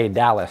 LA,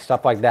 Dallas,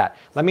 stuff like that.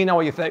 Let me know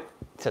what you think.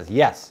 It says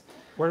yes.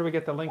 Where do we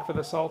get the link for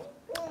the salt?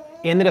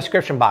 In the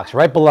description box,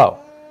 right below.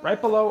 Right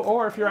below,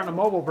 or if you're on a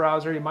mobile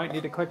browser, you might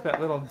need to click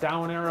that little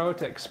down arrow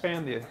to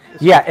expand the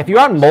Yeah, if you're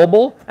on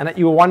mobile and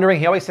you were wondering,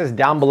 he always says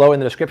down below in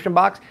the description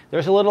box,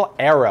 there's a little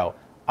arrow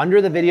under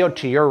the video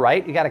to your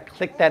right. You got to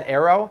click that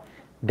arrow.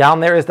 Down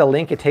there is the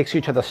link. It takes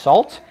you to the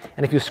salt.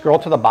 And if you scroll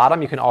to the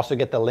bottom, you can also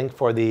get the link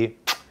for the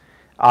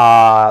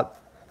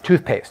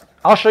toothpaste.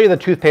 I'll show you the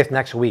toothpaste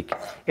next week.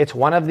 It's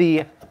one of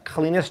the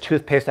cleanest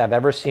toothpaste I've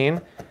ever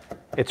seen.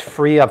 It's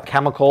free of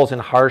chemicals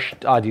and harsh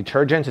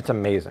detergents. It's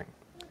amazing.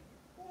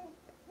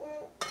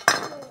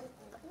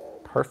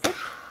 Perfect.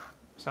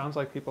 Sounds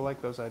like people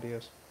like those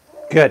ideas.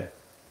 Good.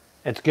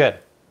 It's good.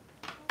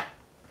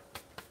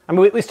 I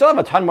mean, we still have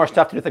a ton more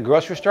stuff to do at the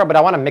grocery store, but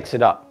I want to mix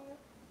it up.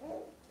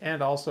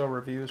 And also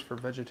reviews for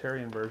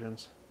vegetarian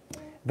versions.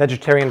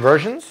 Vegetarian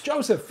versions?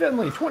 Joseph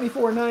Finley,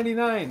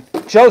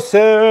 $24.99. Joseph!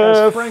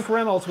 As Frank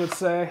Reynolds would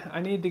say,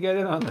 I need to get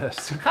in on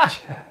this.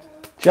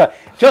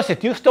 Joseph,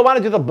 do you still want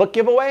to do the book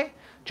giveaway?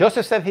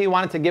 Joseph said he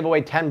wanted to give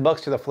away 10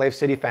 books to the Flav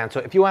City fans. So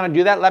if you want to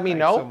do that, let me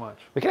know. Thanks so much.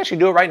 We can actually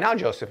do it right now,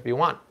 Joseph, if you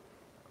want.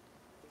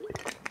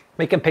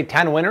 We can pick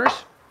 10 winners.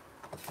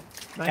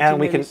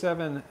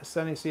 1987,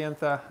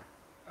 Cenicienta.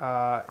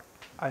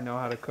 I know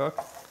how to cook.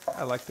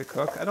 I like to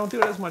cook. I don't do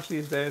it as much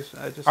these days.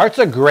 Art's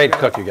a great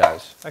cook, you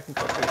guys. I can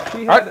cook too.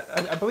 She had,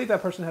 I believe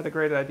that person had a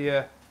great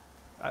idea.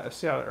 I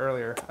saw it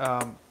earlier.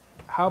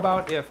 How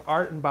about if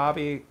Art and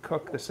Bobby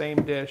cook the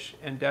same dish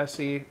and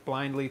Desi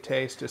blindly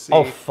taste to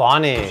see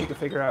funny. if she can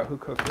figure out who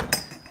cooked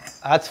it?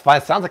 That's fun.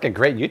 It sounds like a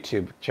great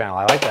YouTube channel.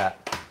 I like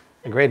that.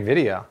 A great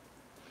video.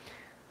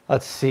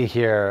 Let's see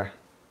here.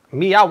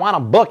 Me, I want a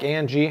book,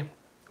 Angie.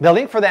 The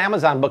link for the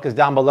Amazon book is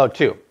down below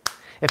too.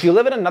 If you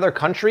live in another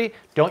country,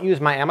 don't use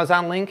my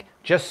Amazon link.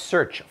 Just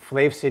search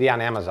Flav City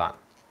on Amazon.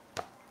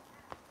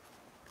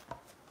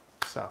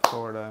 South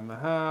Florida in the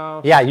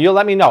house. Yeah, you'll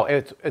let me know.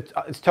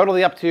 It's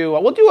totally up to,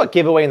 we'll do a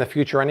giveaway in the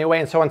future anyway.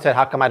 And someone said,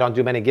 how come I don't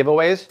do many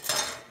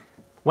giveaways?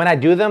 When I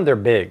do them, they're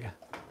big.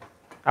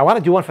 I want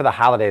to do one for the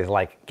holidays,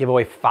 like give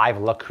away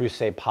 5 Le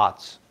Creuset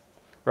pots,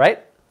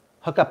 right?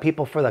 Hook up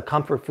people for the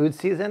comfort food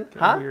season.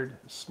 Huh? Weird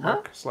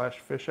smirk /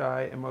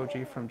 fisheye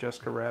emoji from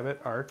Jessica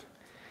Rabbit, Art.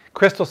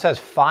 Crystal says,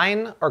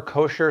 fine or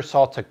kosher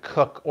salt to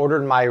cook.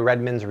 Ordered my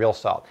Redmond's real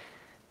salt.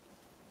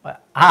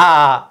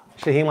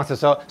 Shaheen wants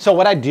to so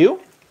what I do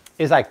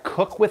is I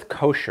cook with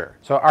kosher.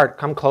 So Art,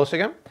 come close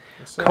again.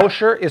 Yes,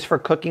 kosher is for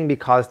cooking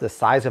because the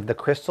size of the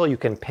crystal, you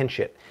can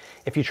pinch it.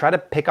 If you try to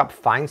pick up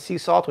fine sea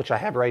salt, which I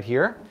have right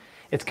here,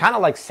 it's kind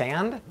of like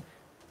sand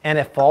and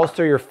it falls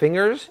through your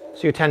fingers,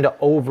 so you tend to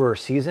over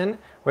season.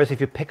 Whereas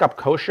if you pick up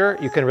kosher,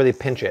 you can really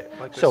pinch it.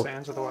 Like the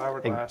sands of the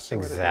hourglass.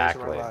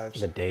 Exactly.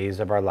 The days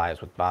of our lives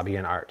with Bobby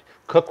and Art.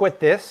 Cook with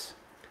this,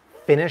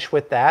 finish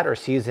with that, or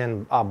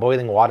season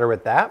boiling water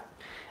with that.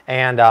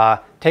 And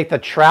take the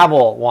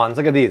travel ones.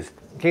 Look at these.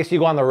 In case you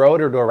go on the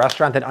road or to a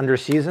restaurant that under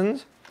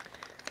seasons,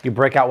 you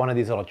break out one of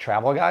these little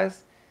travel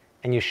guys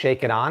and you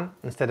shake it on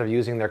instead of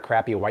using their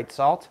crappy white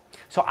salt.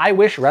 So I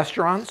wish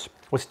restaurants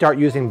would start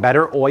using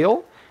better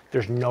oil.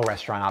 There's no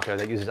restaurant out there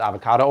that uses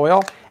avocado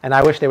oil. And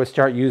I wish they would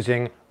start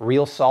using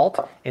real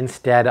salt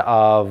instead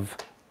of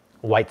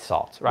white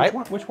salt, right?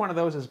 Which one of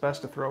those is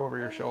best to throw over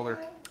your shoulder?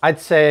 I'd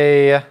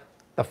say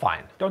the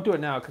fine. Don't do it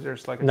now because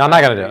there's like a no, I'm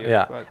not going to do it,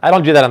 yeah. But... I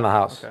don't do that in the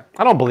house. Okay.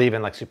 I don't believe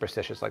in like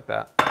superstitious like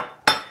that.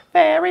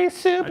 Very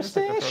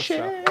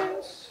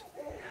superstitious.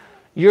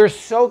 You're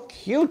so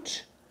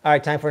cute. All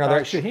right, time for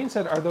another. Shaheen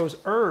said, are those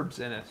herbs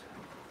in it?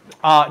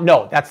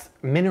 No, that's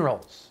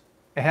minerals.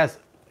 It has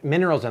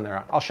minerals in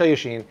there. I'll show you,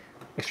 Shaheen.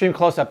 Extreme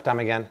close-up time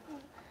again.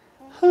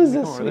 Who's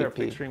this sweet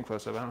pea? Extreme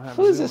close-up. I don't have.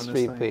 Who's this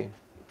sweet pea?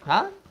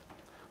 Huh?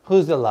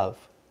 Who's the love?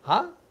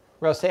 Huh?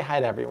 Rose, say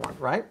hi to everyone,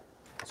 right?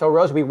 So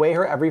Rose, we weigh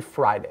her every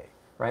Friday,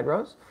 right,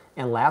 Rose?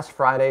 And last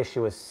Friday she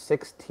was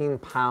 16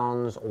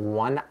 pounds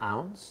 1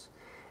 ounce,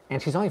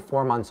 and she's only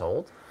 4 months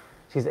old.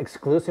 She's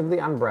exclusively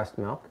on breast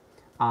milk.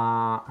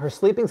 Her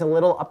sleeping's a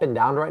little up and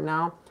down right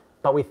now,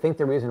 but we think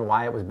the reason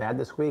why it was bad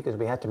this week is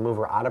we had to move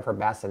her out of her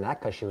bassinet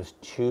because she was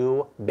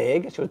too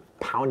big. She was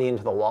pounding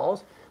into the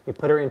walls. We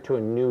put her into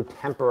a new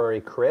temporary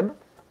crib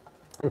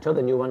until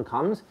the new one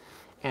comes.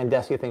 And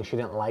Desi thinks she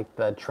didn't like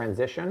the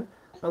transition.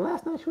 But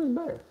last night she was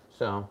better.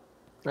 So,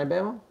 right,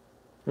 Babel?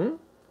 Look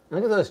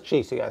at those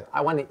cheeks, you guys. I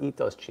want to eat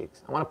those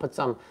cheeks. I want to put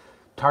some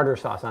tartar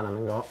sauce on them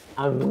and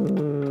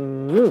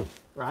go,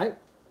 right?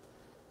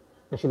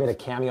 And she made a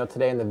cameo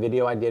today in the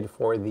video I did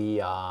for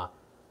the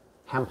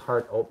hemp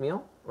heart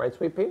oatmeal. Right,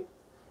 Sweet Pea?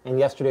 In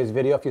yesterday's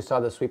video, if you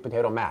saw the sweet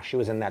potato mash, she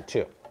was in that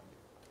too.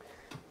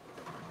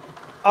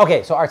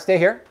 Okay, so Art, stay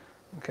here.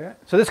 Okay.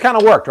 So this kind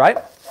of worked, right?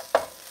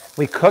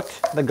 We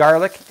cooked the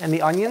garlic and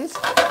the onions.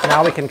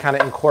 Now we can kind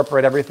of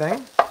incorporate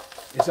everything.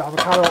 Is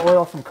avocado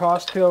oil from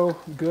Costco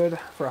good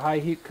for high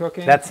heat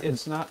cooking?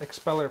 It's not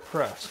expeller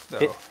pressed,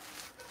 though.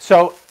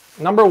 So,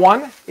 number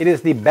one, it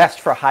is the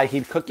best for high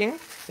heat cooking.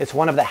 It's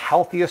one of the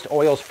healthiest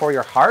oils for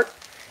your heart.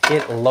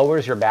 It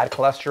lowers your bad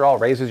cholesterol,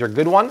 raises your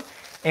good one,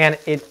 and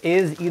it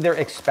is either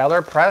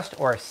expeller pressed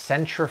or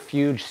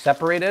centrifuge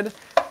separated.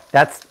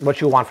 That's what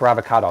you want for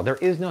avocado. There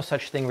is no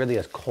such thing really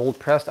as cold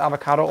pressed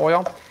avocado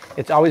oil.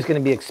 It's always going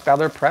to be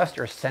expeller pressed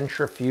or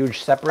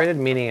centrifuge separated,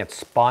 meaning it's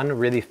spun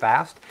really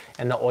fast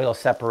and the oil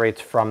separates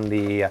from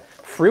the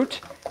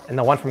fruit, and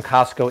the one from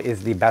Costco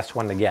is the best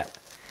one to get.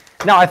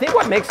 Now, I think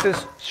what makes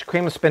this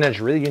cream of spinach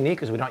really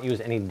unique is we don't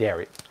use any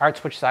dairy. All right,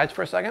 switch sides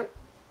for a second.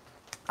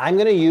 I'm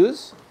going to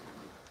use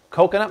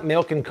coconut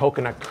milk and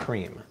coconut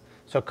cream.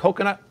 So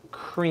coconut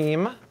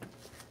cream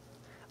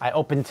I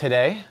opened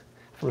today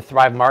from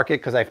Thrive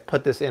Market because I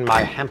put this in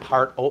my hemp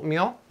heart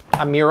oatmeal.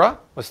 Amira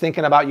was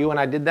thinking about you when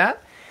I did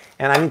that.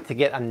 And I need to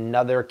get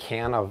another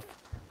can of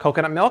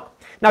coconut milk.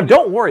 Now,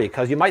 don't worry,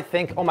 because you might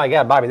think, oh my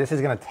God, Bobby, this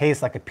is going to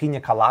taste like a pina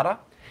colada.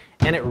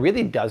 And it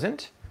really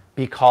doesn't,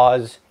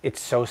 because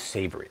it's so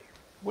savory.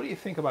 What do you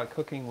think about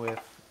cooking with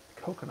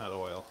coconut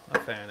oil? A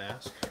fan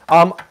asked.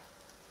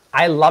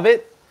 I love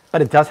it,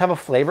 but it does have a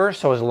flavor.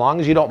 So as long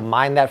as you don't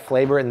mind that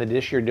flavor in the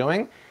dish you're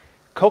doing,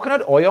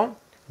 coconut oil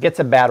gets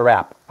a bad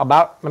rap.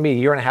 About maybe a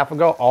year and a half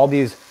ago, all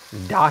these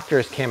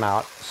doctors came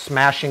out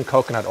smashing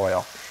coconut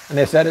oil. And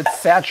they said it's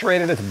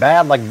saturated, it's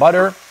bad like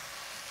butter.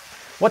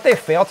 What they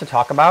fail to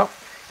talk about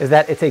is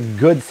that it's a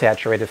good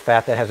saturated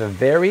fat that has a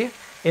very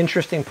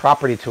interesting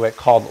property to it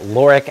called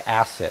lauric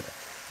acid.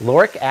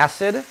 Lauric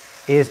acid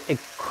is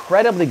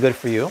incredibly good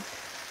for you.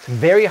 It's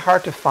very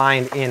hard to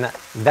find in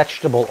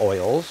vegetable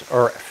oils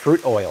or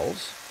fruit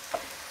oils.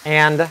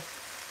 And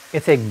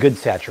it's a good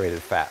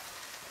saturated fat.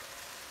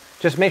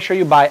 Just make sure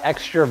you buy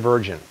extra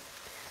virgin.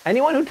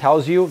 Anyone who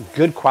tells you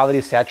good quality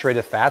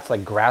saturated fats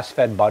like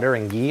grass-fed butter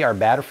and ghee are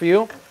bad for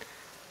you,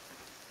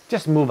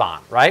 just move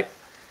on, right?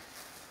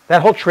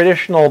 That whole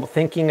traditional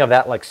thinking of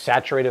that like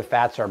saturated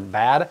fats are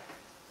bad.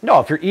 No,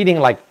 if you're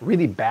eating like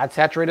really bad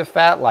saturated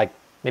fat, like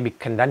maybe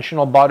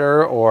conventional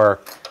butter or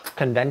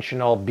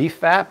conventional beef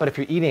fat, but if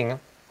you're eating,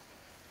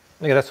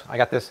 look at this, I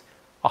got this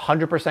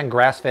 100%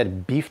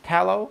 grass-fed beef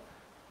tallow,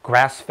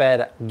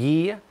 grass-fed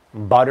ghee,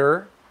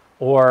 butter,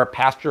 or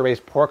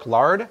pasture-raised pork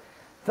lard,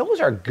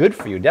 those are good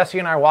for you. Desi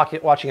and I are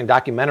watching a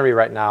documentary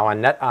right now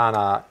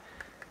on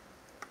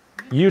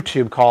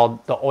YouTube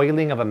called The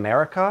Oiling of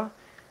America,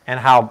 and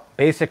how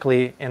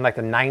basically in like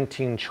the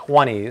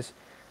 1920s,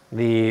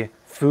 the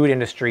food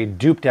industry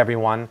duped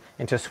everyone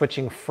into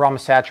switching from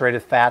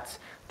saturated fats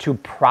to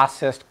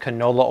processed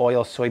canola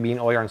oil, soybean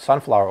oil, and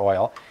sunflower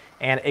oil,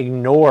 and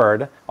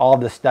ignored all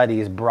of the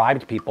studies,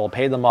 bribed people,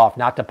 paid them off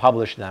not to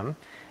publish them.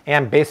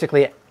 And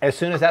basically, as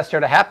soon as that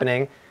started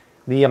happening,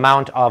 the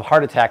amount of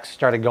heart attacks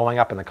started going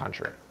up in the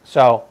country.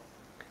 So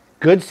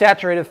good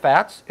saturated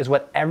fats is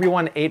what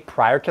everyone ate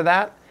prior to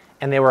that,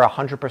 and they were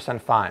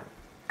 100% fine.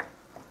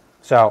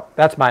 So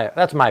that's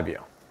my view.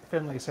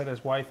 Finley said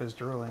his wife is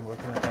drooling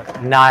looking at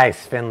that.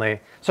 Nice, Finley.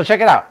 So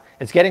check it out.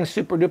 It's getting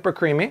super duper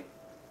creamy.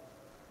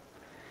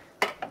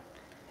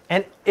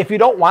 And if you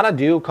don't want to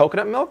do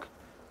coconut milk,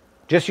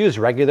 just use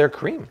regular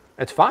cream.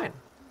 It's fine.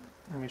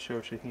 Let me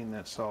show Shaheen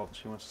that salt.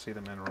 She wants to see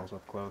the minerals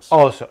up close.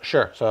 Oh, so,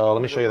 sure. So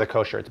let me show you the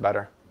kosher. It's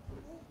better.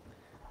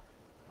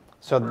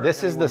 So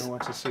this is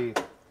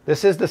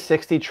the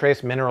 60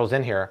 trace minerals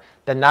in here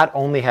that not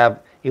only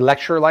have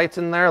electrolytes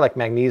in there, like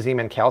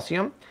magnesium and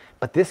calcium,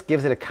 but this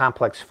gives it a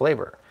complex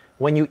flavor.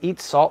 When you eat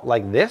salt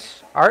like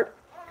this, Art,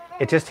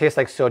 it just tastes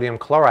like sodium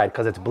chloride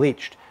because it's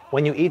bleached.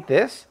 When you eat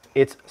this,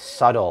 it's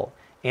subtle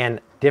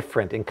and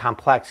different and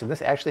complex, and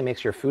this actually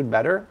makes your food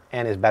better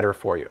and is better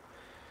for you.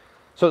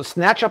 So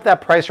snatch up that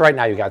price right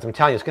now, you guys. I'm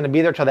telling you, it's going to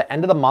be there till the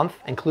end of the month,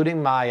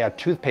 including my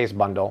toothpaste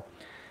bundle.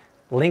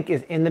 Link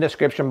is in the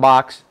description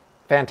box.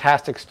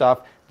 Fantastic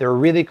stuff. They're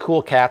really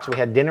cool cats. We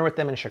had dinner with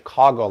them in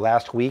Chicago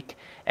last week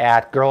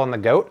at Girl and the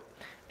Goat,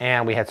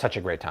 and we had such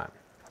a great time.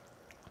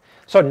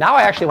 So now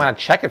I actually want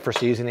to check it for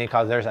seasoning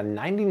because there's a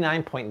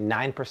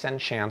 99.9%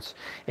 chance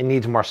it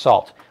needs more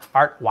salt.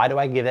 Art, why do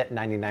I give it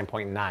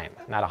 99.9,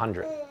 not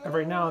 100?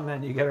 Every now and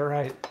then you get it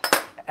right.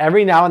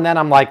 Every now and then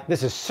I'm like,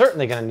 this is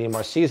certainly going to need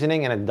more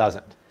seasoning, and it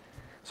doesn't.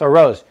 So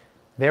Rose,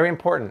 very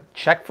important,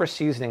 check for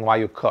seasoning while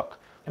you cook.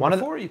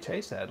 Before you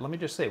taste that, let me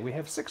just say, we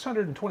have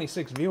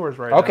 626 viewers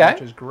right now,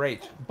 which is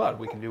great, but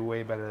we can do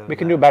way better than that. We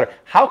can do better.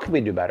 How can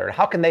we do better?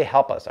 How can they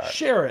help us, Art?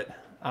 Share it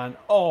on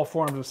all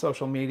forms of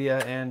social media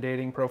and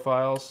dating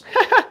profiles.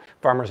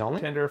 Farmers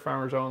only? Tinder,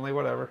 farmers only,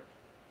 whatever.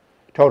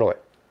 Totally.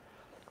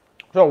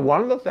 So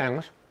one of the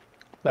things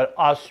that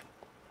us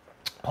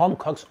home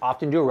cooks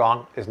often do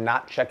wrong is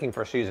not checking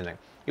for seasoning.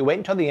 You wait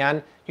until the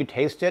end, you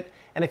taste it,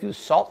 and if you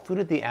salt food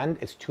at the end,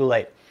 it's too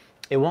late.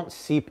 It won't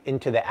seep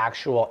into the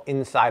actual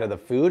inside of the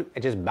food.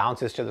 It just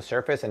bounces to the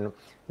surface and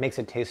makes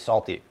it taste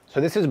salty.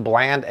 So this is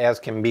bland as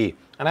can be,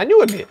 and I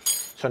knew it would be.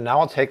 So now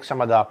I'll take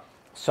some of the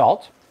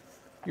salt.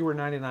 You were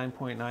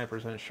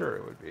 99.9% sure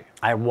it would be.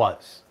 I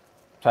was.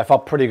 So I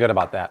felt pretty good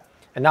about that.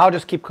 And now I'll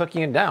just keep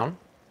cooking it down.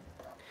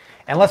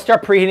 And let's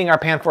start preheating our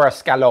pan for our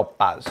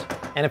scallopas.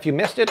 And if you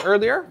missed it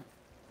earlier,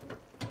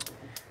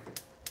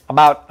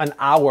 about an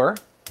hour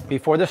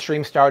before the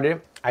stream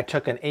started, I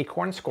took an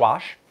acorn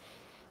squash,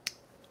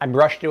 I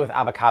brushed it with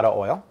avocado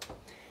oil.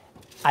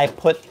 I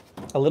put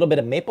a little bit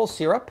of maple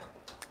syrup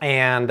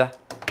and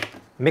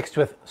mixed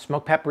with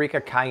smoked paprika,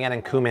 cayenne,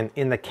 and cumin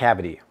in the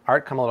cavity.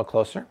 Art, come a little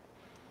closer.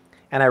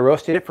 And I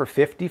roasted it for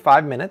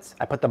 55 minutes.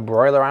 I put the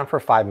broiler on for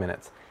 5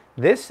 minutes.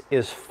 This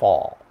is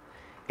fall.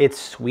 It's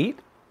sweet,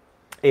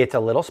 it's a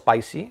little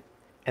spicy,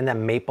 and the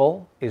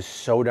maple is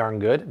so darn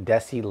good.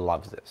 Desi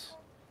loves this.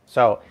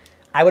 So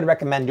I would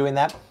recommend doing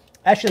that.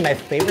 Actually, my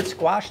favorite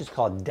squash is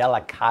called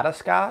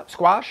delicata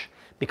squash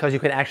because you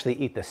can actually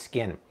eat the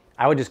skin.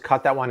 I would just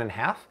cut that one in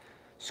half,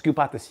 scoop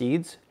out the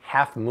seeds,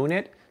 half moon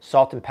it,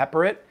 salt and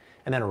pepper it,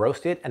 and then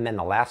roast it. And then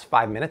the last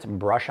 5 minutes,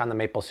 brush on the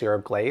maple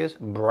syrup glaze,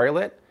 broil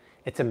it.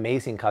 It's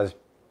amazing because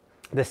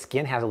the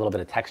skin has a little bit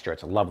of texture.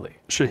 It's lovely.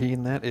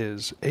 Shaheen, that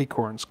is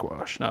acorn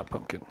squash, not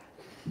pumpkin.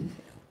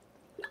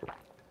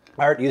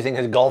 Art using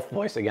his golf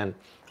voice again.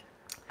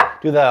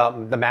 Do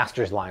the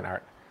master's line,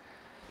 Art.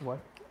 What?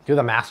 Do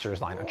the master's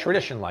line. A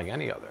tradition like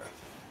any other.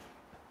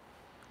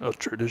 A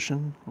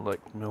tradition like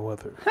no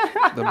other.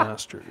 The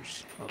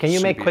masters. Can you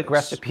make quick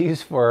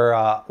recipes for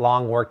a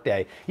long work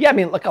day? Yeah, I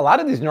mean, look, a lot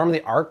of these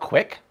normally are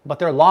quick, but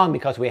they're long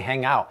because we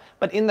hang out.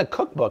 But in the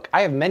cookbook,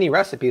 I have many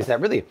recipes that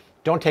really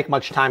don't take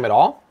much time at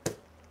all.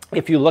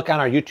 If you look on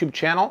our YouTube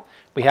channel,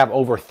 we have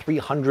over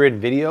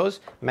 300 videos.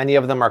 Many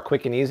of them are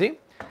quick and easy.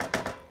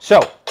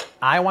 So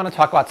I want to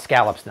talk about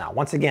scallops now.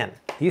 Once again,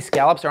 these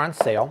scallops are on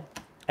sale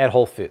at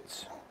Whole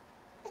Foods.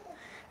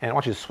 And I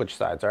want you to switch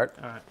sides, Art.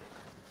 All right.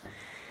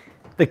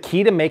 The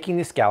key to making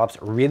these scallops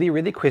really,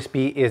 really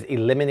crispy is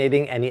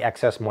eliminating any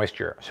excess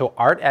moisture. So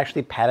Art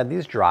actually patted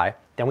these dry,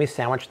 then we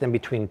sandwiched them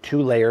between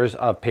 2 layers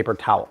of paper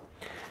towel.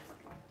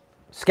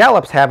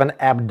 Scallops have an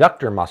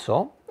abductor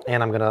muscle,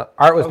 and I'm gonna,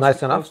 Art was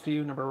nice enough. Close to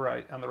you, number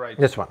right, on the right.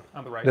 This one.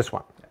 On the right. This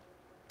one. Yeah.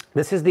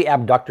 This is the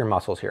abductor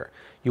muscles here.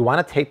 You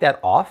wanna take that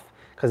off,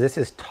 because this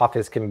is tough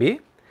as can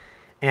be,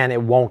 and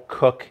it won't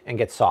cook and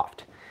get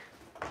soft.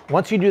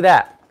 Once you do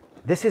that,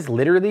 this is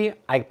literally,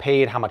 I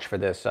paid how much for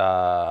this?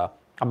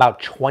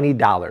 About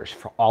 $20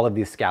 for all of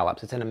these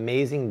scallops. It's an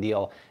amazing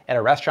deal. At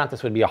a restaurant,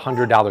 this would be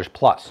 $100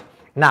 plus.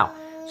 Now,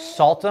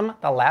 salt them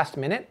the last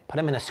minute, put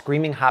them in a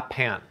screaming hot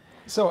pan.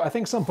 So I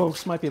think some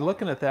folks might be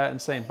looking at that and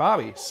saying,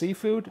 Bobby,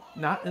 seafood,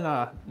 not in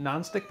a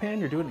nonstick pan,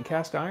 you're doing it in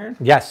cast iron?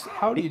 Yes.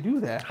 How do you do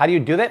that? How do you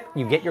do that?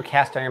 You get your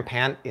cast iron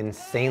pan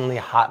insanely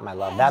hot, my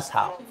love. That's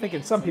how. I'm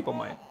thinking some people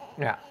might.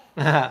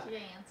 Yeah.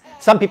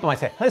 Some people might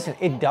say, listen,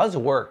 it does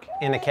work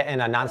in a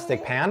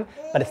nonstick pan,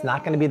 but it's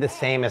not gonna be the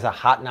same as a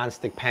hot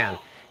nonstick pan.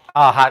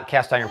 Hot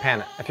cast iron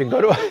pan. If you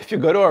go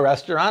to a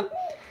restaurant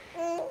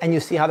and you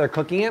see how they're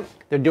cooking it,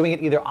 they're doing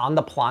it either on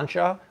the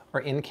plancha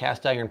or in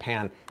cast iron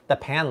pan. The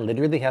pan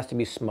literally has to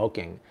be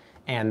smoking,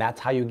 and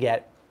that's how you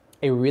get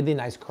a really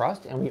nice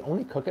crust. And we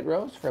only cook it,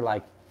 Rose, for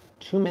like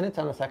 2 minutes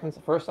on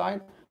the first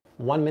side,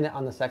 1 minute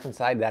on the second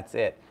side. That's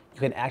it.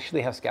 You can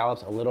actually have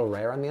scallops a little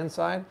rare on the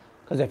inside,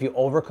 because if you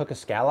overcook a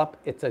scallop,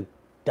 it's a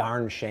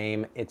darn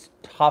shame. It's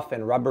tough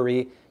and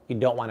rubbery. You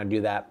don't want to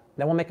do that.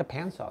 Then we'll make a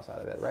pan sauce out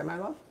of it, right, my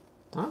love?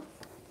 Huh?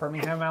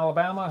 Birmingham,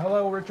 Alabama.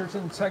 Hello,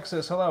 Richardson,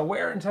 Texas. Hello.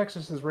 Where in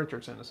Texas is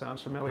Richardson? It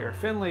sounds familiar.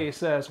 Finley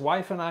says,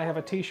 wife and I have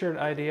a t-shirt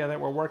idea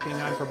that we're working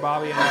on for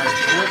Bobby and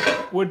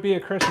I. Would be a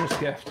Christmas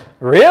gift.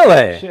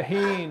 Really?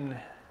 Shaheen.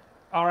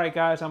 All right,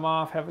 guys, I'm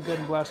off. Have a good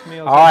and blessed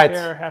meal. All right.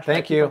 Hashtag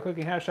Thank you.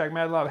 Cooking, hashtag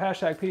mad love.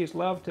 Hashtag peace.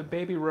 Love to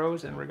baby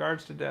Rose in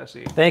regards to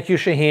Desi. Thank you,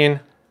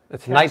 Shaheen.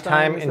 It's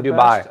nighttime in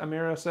Dubai. Best,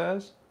 Amira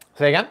says.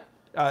 Say again?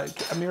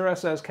 Amira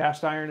says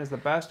cast iron is the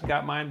best.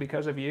 Got mine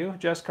because of you.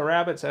 Jessica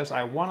Rabbit says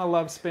I want to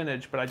love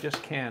spinach, but I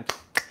just can't.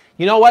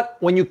 You know what?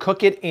 When you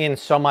cook it in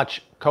so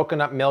much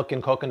coconut milk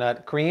and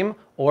coconut cream,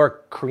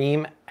 or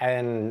cream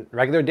and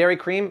regular dairy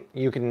cream,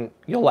 you'll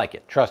like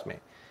it. Trust me.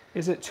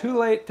 Is it too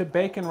late to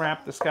bacon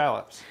wrap the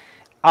scallops?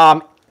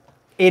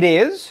 It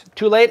is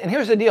too late, and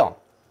here's the deal.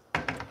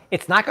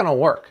 It's not going to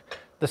work.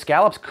 The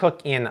scallops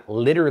cook in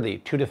literally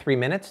 2 to 3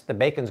 minutes. The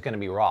bacon's going to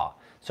be raw.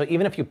 So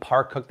even if you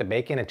cook the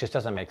bacon, it just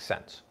doesn't make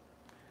sense.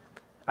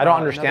 I don't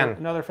understand.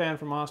 Another fan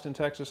from Austin,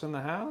 Texas in the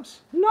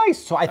house.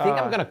 Nice. So I think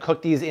I'm going to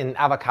cook these in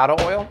avocado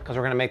oil because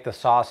we're going to make the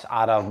sauce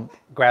out of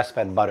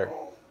grass-fed butter.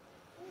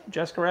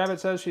 Jessica Rabbit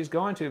says she's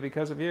going to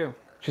because of you.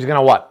 She's going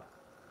to what?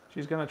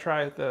 She's going to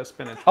try the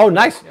spinach. Oh,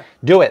 nice. Yeah.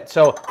 Do it.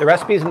 So the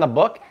recipe's in the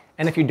book.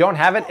 And if you don't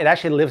have it, it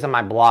actually lives on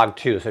my blog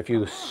too. So if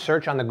you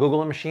search on the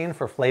Google machine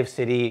for Flav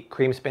City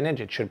cream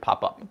spinach, it should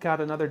pop up. Got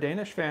another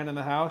Danish fan in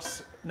the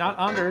house. Not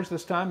Anders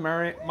this time,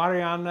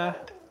 Marianne.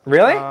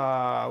 Really?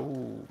 I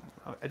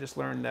just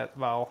learned that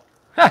vowel.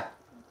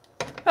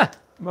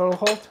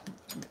 Modelholt?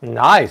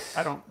 Nice.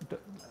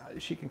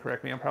 She can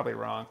correct me, I'm probably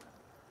wrong.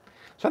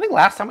 So I think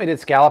last time we did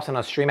scallops on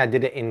a stream, I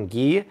did it in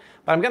ghee,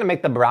 but I'm gonna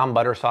make the brown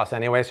butter sauce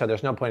anyway, so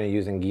there's no point in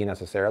using ghee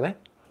necessarily.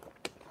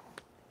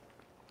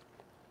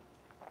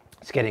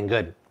 It's getting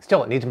good.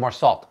 Still, it needs more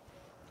salt.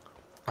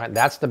 All right,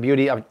 that's the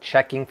beauty of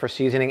checking for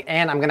seasoning,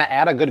 and I'm gonna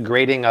add a good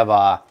grating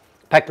of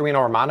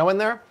Pecorino Romano in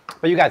there.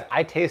 But you guys,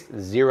 I taste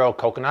zero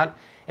coconut.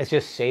 It's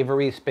just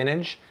savory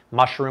spinach,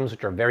 mushrooms,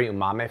 which are very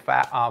umami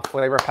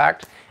flavor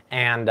packed,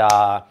 and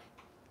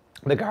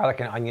the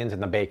garlic and onions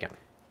and the bacon.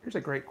 Here's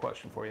a great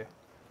question for you.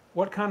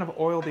 What kind of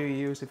oil do you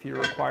use if you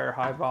require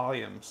high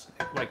volumes,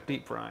 like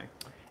deep frying?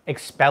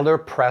 Expeller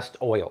pressed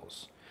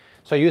oils.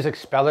 So use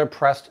expeller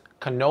pressed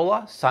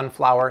canola,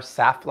 sunflower,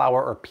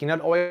 safflower, or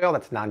peanut oil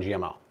that's non-GMO.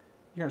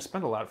 You're going to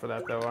spend a lot for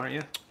that, though, aren't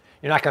you?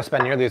 You're not going to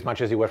spend nearly as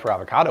much as you would for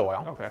avocado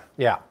oil. Okay.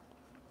 Yeah.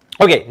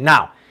 Okay,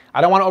 now,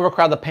 I don't want to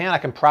overcrowd the pan. I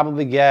can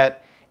probably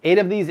get 8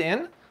 of these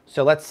in.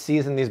 So let's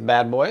season these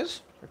bad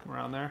boys. Check them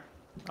around there.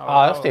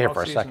 Let's stay here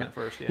for a second.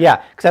 First,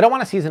 yeah, because I don't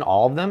want to season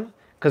all of them,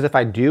 because if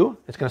I do,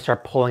 it's going to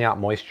start pulling out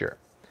moisture.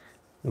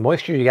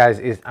 Moisture, you guys,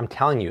 is, I'm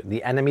telling you,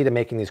 the enemy to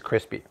making these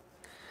crispy.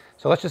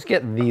 So let's just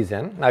get these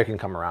in. Now you can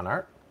come around,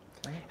 Art.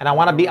 Okay. And I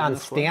want to be on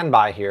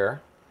standby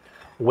here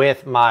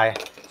with my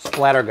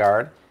splatter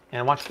guard.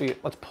 And let's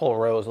pull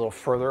Rose a little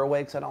further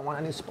away, because I don't want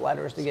any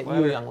splatters to get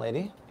you, young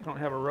lady. You don't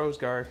have a rose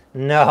guard.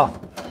 No.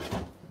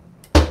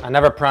 I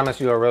never promised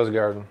you a rose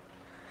garden.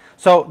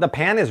 So the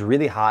pan is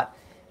really hot.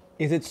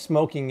 Is it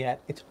smoking yet?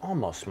 It's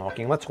almost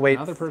smoking. Let's wait.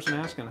 Another person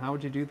asking, how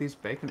would you do these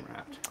bacon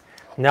wrapped?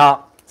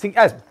 No. See,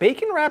 guys,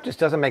 bacon wrap just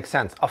doesn't make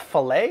sense. A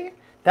filet,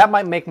 that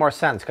might make more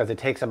sense because it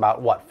takes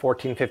about, what,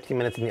 14, 15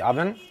 minutes in the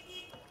oven?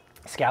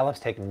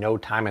 Scallops take no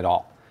time at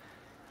all.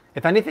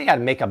 If anything,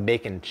 I'd make a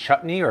bacon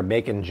chutney or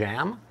bacon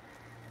jam,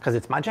 because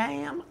it's my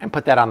jam, and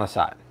put that on the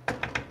side.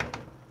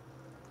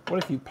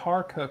 What if you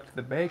par-cooked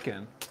the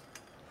bacon,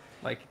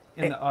 like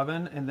in the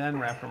oven, and then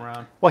wrap them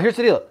around? Well, here's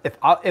the deal.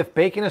 If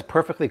bacon is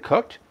perfectly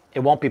cooked, it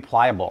won't be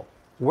pliable.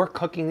 We're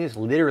cooking these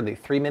literally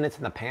 3 minutes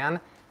in the pan.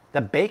 The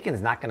bacon's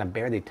not going to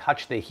barely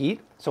touch the heat.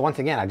 So once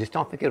again, I just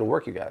don't think it'll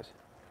work, you guys.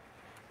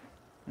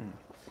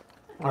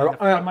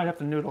 I might have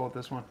to noodle with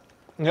this one.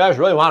 You guys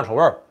really want it to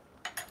work.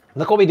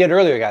 Look what we did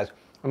earlier, guys.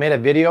 We made a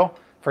video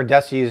for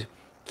Desi's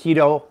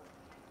keto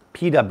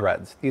pita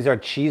breads. These are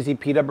cheesy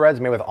pita breads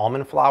made with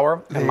almond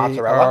flour and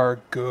mozzarella. They are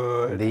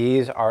good.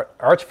 These are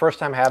Art's first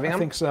time having them. I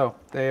think so.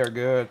 They are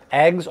good.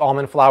 Eggs,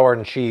 almond flour,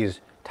 and cheese.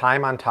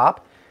 Thyme on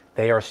top.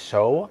 They are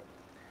so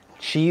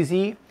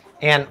cheesy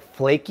and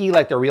flaky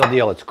like the real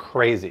deal. It's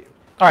crazy.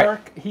 All right.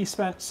 Eric, he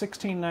spent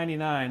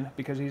 $16.99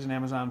 because he's an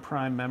Amazon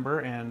Prime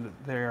member, and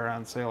they're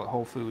on sale at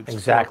Whole Foods.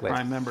 Exactly. For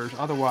Prime members.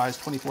 Otherwise,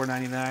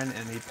 $24.99,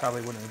 and he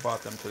probably wouldn't have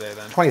bought them today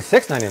then.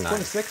 $26.99.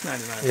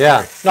 $26.99.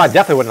 Yeah. No, I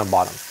definitely wouldn't have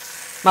bought them.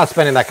 I'm not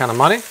spending that kind of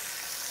money.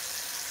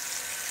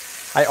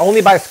 I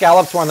only buy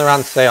scallops when they're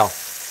on sale.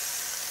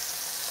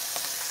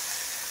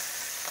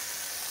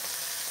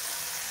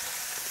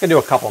 Gonna do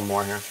a couple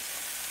more here.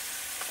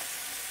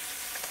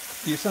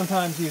 Do you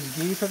sometimes use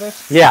ghee for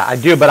this? Yeah, I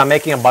do, but I'm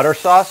making a butter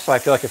sauce, so I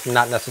feel like it's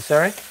not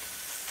necessary.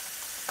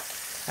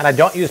 And I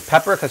don't use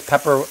pepper because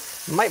pepper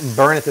might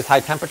burn at this high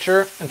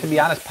temperature. And to be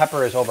honest,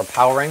 pepper is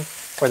overpowering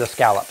for the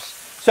scallops.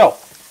 So,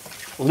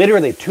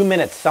 literally 2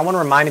 minutes. Someone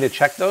remind me to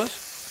check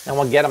those, and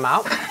we'll get them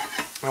out,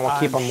 and we'll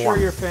keep them warm. I'm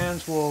sure your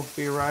fans will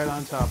be right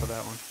on top of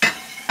that one.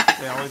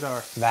 They always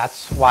are.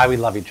 That's why we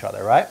love each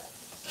other, right?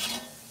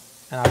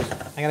 And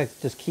I'm going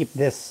to just keep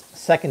this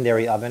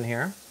secondary oven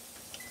here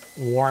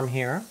warm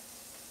here.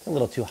 It's a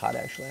little too hot,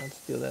 actually.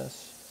 Let's do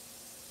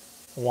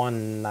this.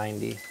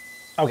 190.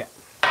 Okay.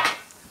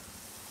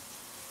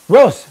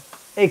 Rose,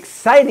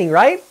 exciting,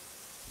 right?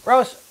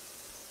 Rose,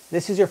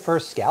 this is your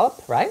first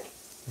scallop, right?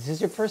 This is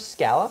your first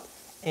scallop,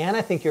 and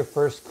I think your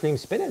first cream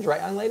spinach,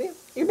 right, young lady?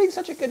 You're being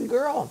such a good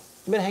girl.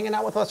 You've been hanging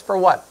out with us for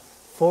what?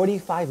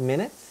 45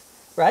 minutes,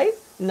 right?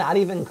 Not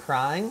even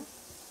crying.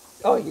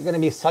 Oh, you're going to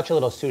be such a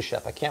little sous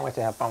chef. I can't wait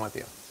to have fun with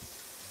you.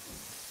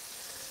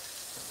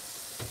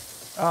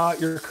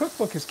 Your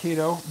cookbook is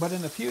keto, but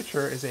in the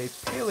future is a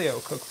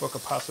paleo cookbook a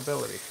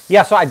possibility?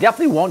 Yeah, so I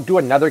definitely won't do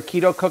another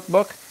keto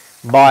cookbook,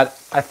 but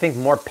I think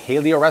more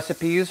paleo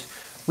recipes.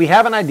 We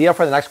have an idea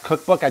for the next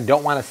cookbook. I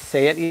don't want to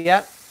say it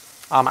yet.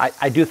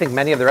 I do think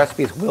many of the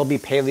recipes will be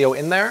paleo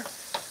in there.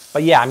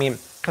 But yeah, I mean,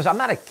 because I'm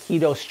not a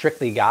keto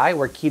strictly guy.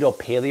 We're keto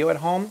paleo at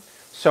home.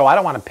 So I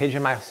don't want to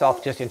pigeon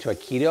myself just into a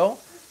keto.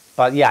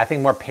 But yeah, I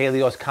think more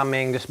paleo is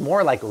coming. Just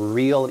more like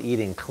real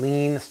eating,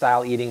 clean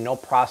style eating, no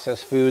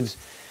processed foods.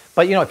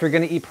 But you know, if you're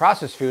going to eat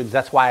processed foods,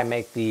 that's why I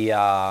make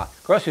the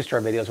grocery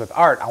store videos with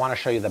Art. I want to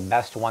show you the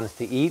best ones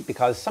to eat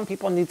because some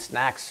people need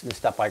snacks and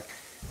stuff like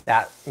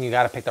that. And you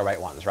got to pick the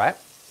right ones, right?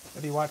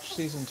 Have you watched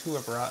season 2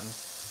 of Rotten?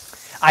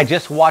 I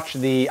just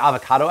watched the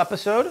avocado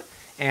episode,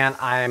 and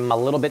I'm a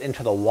little bit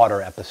into the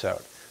water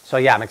episode. So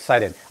yeah, I'm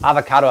excited.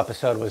 Avocado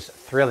episode was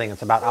thrilling.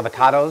 It's about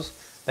avocados,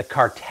 the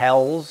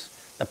cartels,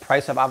 the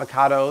price of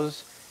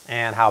avocados,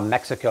 and how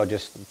Mexico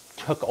just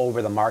took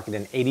over the market,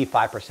 and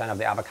 85% of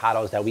the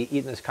avocados that we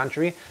eat in this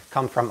country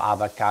come from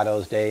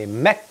Avocados de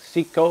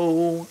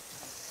Mexico,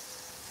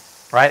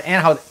 right?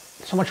 And how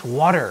so much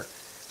water.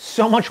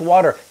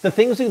 The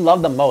things we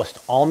love the most,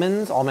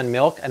 almonds, almond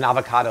milk, and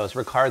avocados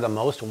require the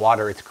most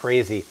water. It's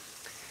crazy.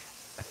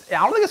 I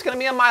don't think it's going to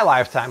be in my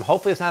lifetime.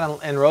 Hopefully it's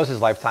not in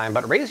Rose's lifetime,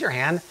 but raise your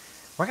hand.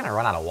 We're going to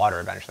run out of water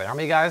eventually, aren't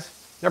we, guys?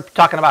 They're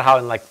talking about how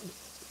in like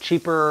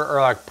cheaper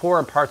or like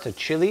poorer parts of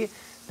Chile,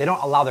 they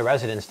don't allow the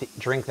residents to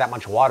drink that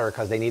much water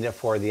because they need it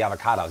for the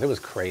avocados. It was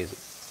crazy.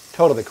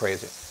 Totally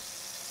crazy.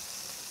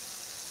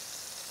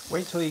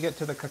 Wait till you get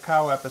to the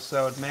cacao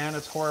episode. Man,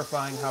 it's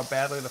horrifying how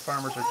badly the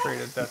farmers are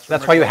treated.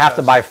 That's why you have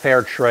to buy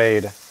fair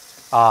trade. You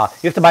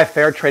have to buy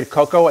fair trade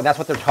cocoa, and that's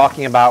what they're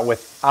talking about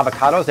with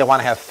avocados. They want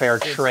to have fair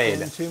trade.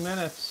 It's been 2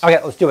 minutes. Okay,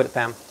 let's do it,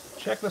 fam.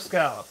 Check the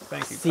scallop.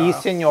 Thank you, Si,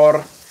 Kyle. senor.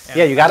 And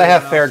yeah, you got to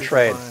have fair else you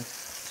trade. can find.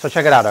 So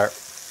check it out, Art.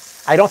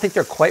 I don't think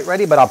they're quite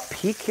ready, but I'll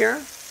peek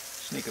here.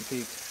 Sneak a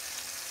peek.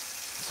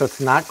 So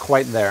it's not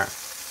quite there.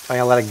 So I'm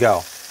going to let it go.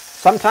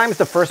 Sometimes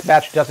the first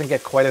batch doesn't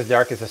get quite as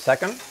dark as the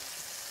second,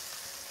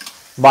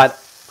 but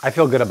I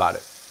feel good about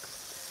it.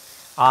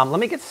 Let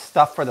me get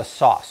stuff for the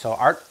sauce. So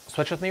Art,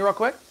 switch with me real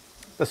quick.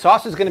 The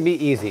sauce is going to be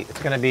easy.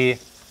 It's going to be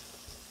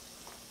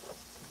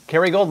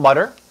Kerrygold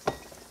butter,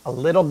 a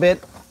little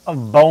bit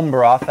of bone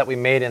broth that we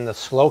made in the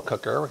slow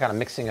cooker. We're kind of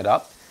mixing it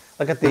up.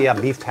 Look at the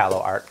beef tallow,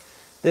 Art.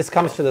 This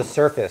comes to the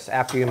surface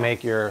after you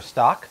make your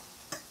stock.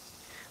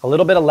 A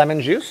little bit of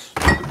lemon juice.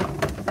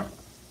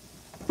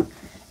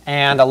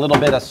 And a little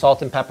bit of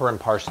salt and pepper and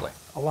parsley.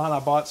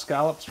 Alana bought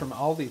scallops from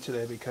Aldi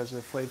today because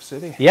of Flav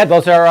City. Yeah,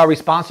 those are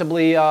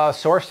responsibly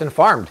sourced and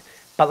farmed.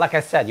 But like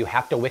I said, you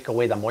have to wick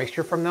away the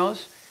moisture from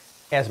those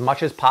as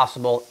much as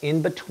possible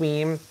in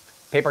between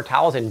paper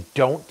towels, and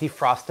don't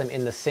defrost them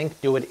in the sink.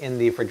 Do it in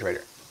the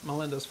refrigerator.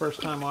 Melinda's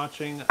first time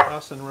watching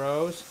us and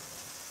Rose.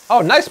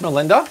 Oh, nice,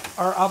 Melinda.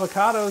 Are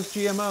avocados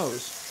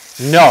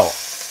GMOs? No.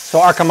 So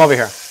Art, come over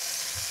here.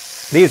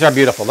 These are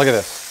beautiful. Look at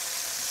this.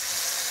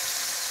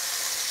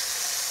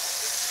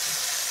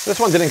 This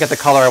one didn't get the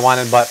color I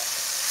wanted, but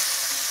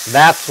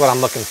that's what I'm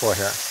looking for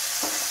here.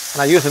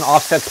 And I use an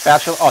offset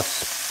spatula. Oh,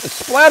 it's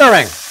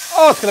splattering.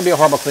 Oh, it's going to be a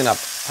horrible cleanup.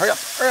 Hurry up,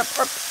 hurry up,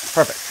 hurry up.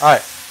 Perfect. All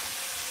right.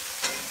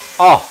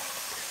 Oh,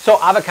 so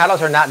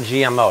avocados are not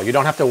GMO. You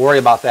don't have to worry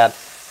about that.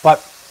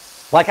 But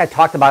like I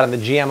talked about in the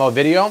GMO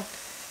video,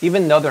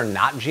 even though they're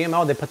not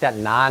GMO, they put that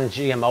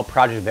non-GMO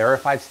Project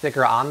Verified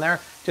sticker on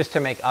there just to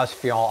make us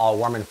feel all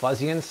warm and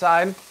fuzzy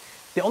inside.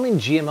 The only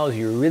GMOs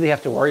you really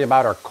have to worry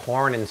about are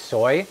corn and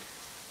soy.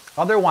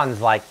 Other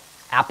ones like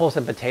apples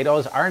and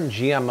potatoes aren't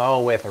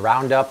GMO with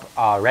Roundup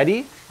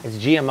ready. It's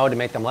GMO to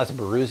make them less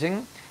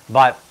bruising.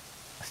 But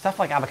stuff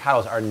like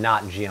avocados are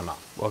not GMO.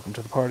 Welcome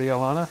to the party,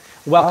 Alana.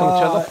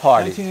 Welcome to the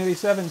party.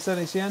 1987,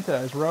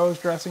 Cenicienta. Is Rose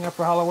dressing up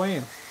for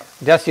Halloween?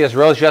 Desi, is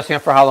Rose dressing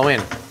up for Halloween?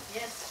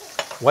 Yes.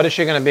 What is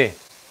she going to be? It's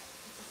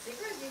a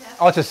secret. You have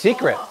Oh, it's a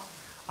secret. follow.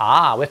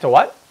 Ah, we have to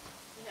what?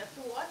 You have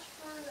to watch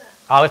for that.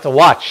 Oh, we have to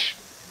watch.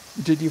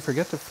 Did you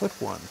forget to flip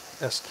one?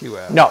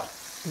 SQF. No,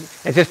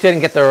 it just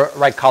didn't get the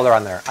right color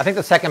on there. I think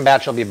the second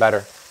batch will be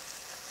better.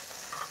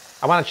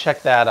 I want to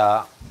check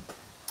that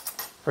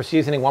for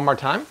seasoning one more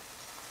time.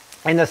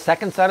 And the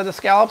second side of the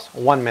scallops,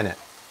 1 minute.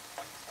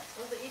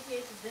 What's the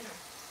ETA to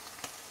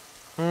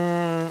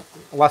dinner?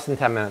 Less than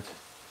 10 minutes.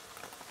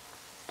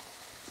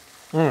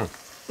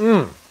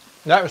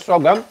 That was so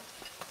good.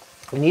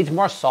 It needs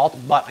more salt,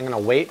 but I'm going to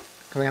wait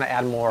because I'm going to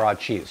add more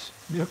cheese.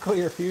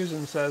 Nuclear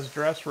Fusion says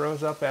dress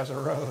Rose up as a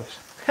rose.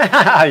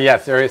 Yeah,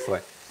 seriously.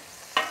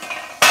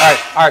 All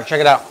right,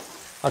 check it out.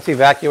 Let's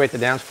evacuate the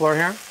dance floor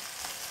here.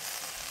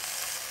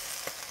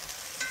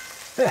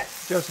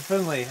 Joseph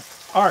Finley.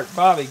 Art,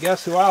 Bobby,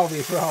 guess who I'll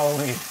be for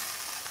Halloween?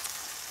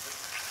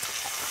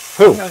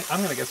 Who? I'm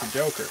going to guess a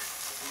Joker.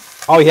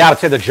 Oh, yeah, I would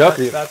say the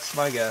Joker. That's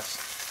my guess.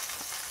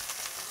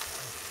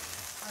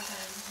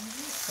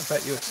 I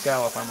bet you a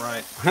scallop, I'm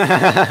right.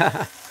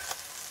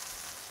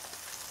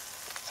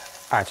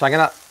 All right, so I'm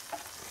going to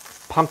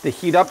pump the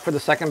heat up for the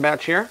second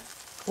batch here.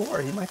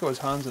 Or he might go as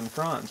Hans and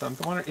Franz. I'm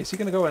wondering, is he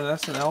going to go with an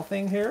SNL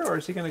thing here, or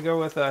is he going to go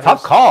with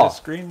Tough call.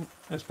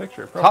 his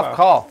picture profile? Tough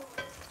call.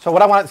 So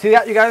what I want to see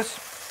that, you guys?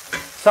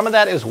 Some of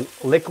that is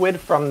liquid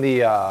from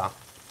the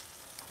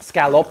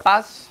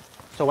scallopas.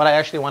 So what I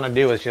actually want to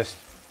do is just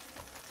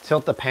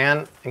tilt the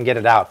pan and get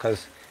it out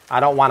because I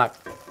don't want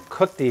to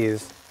cook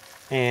these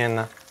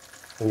in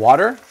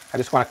water. I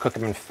just want to cook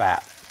them in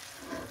fat.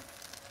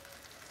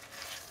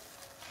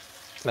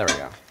 There we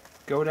go.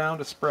 Go down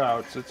to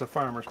Sprouts. It's a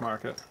farmer's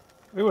market.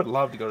 We would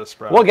love to go to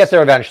Sprouts. We'll get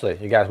there eventually,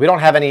 you guys. We don't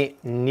have any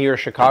near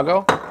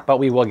Chicago, but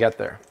we will get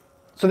there.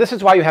 So this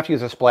is why you have to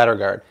use a splatter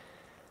guard.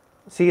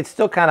 See, it's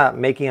still kind of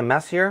making a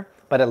mess here,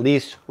 but at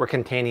least we're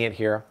containing it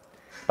here.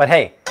 But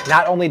hey,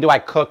 not only do I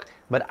cook,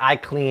 but I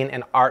clean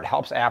and Art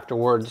helps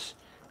afterwards.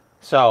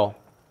 So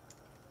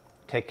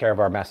take care of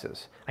our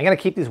messes. I'm going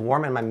to keep these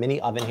warm in my mini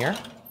oven here.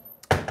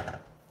 I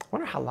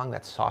wonder how long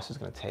that sauce is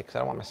going to take because I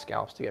don't want my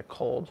scallops to get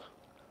cold.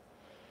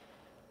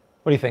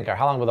 What do you think, Art?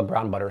 How long will the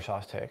brown butter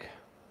sauce take?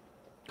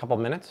 A couple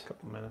minutes? A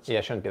couple minutes. Yeah,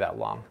 it shouldn't be that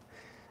long.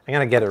 I'm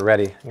going to get it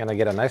ready. I'm going to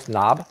get a nice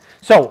knob.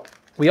 So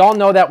we all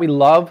know that we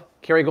love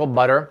Kerrygold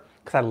butter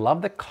because I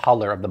love the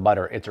color of the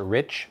butter. It's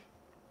rich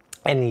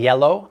and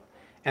yellow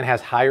and has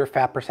higher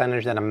fat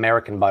percentage than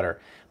American butter.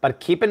 But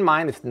keep in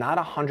mind, it's not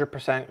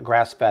 100%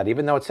 grass-fed.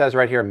 Even though it says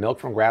right here, milk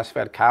from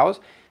grass-fed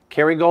cows,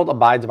 Kerrygold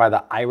abides by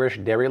the Irish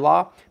dairy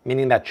law,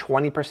 meaning that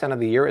 20% of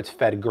the year it's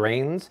fed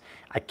grains.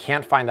 I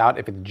can't find out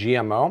if it's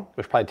GMO,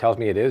 which probably tells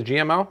me it is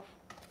GMO,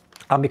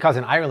 because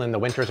in Ireland, the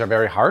winters are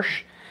very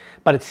harsh,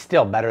 but it's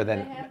still better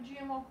than... They have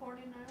GMO corn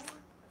in Ireland?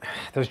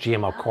 There's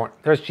GMO corn.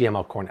 There's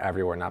GMO corn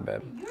everywhere, not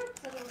bad. Europe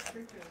said it was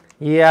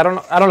Yeah,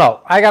 I don't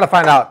know. I got to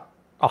find out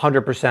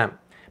 100%.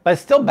 But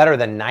it's still better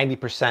than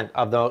 90%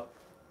 of the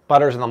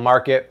butters in the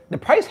market. The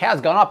price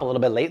has gone up a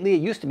little bit lately.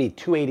 It used to be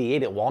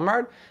 $2.88 at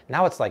Walmart.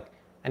 Now it's like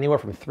anywhere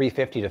from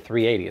 $3.50 to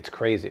 $3.80. It's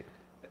crazy.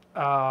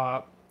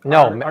 No,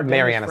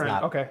 Mariana's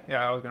not. Okay,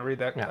 yeah, I was going to read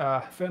that.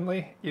 Yeah.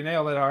 Finley, you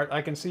nailed it, Art.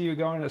 I can see you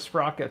going to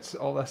Sprockets,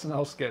 old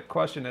SNL skit.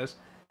 Question is,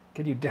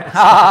 can you dance?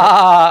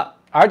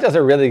 Art does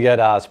a really good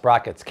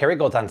Sprockets.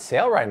 Kerrygold's on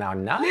sale right now.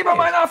 Nice. Leave a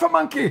mine off a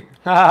monkey.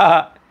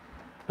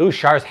 Ooh,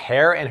 Char's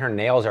hair and her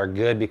nails are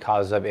good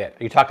because of it.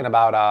 Are you talking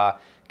about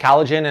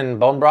collagen and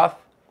bone broth?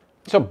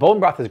 So bone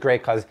broth is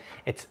great because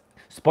it's,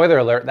 spoiler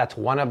alert, that's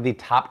one of the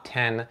top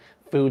 10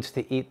 foods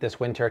to eat this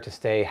winter to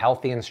stay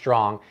healthy and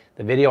strong.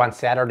 The video on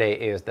Saturday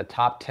is the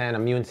top 10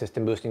 immune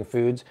system boosting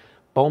foods.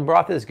 Bone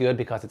broth is good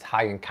because it's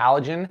high in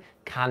collagen,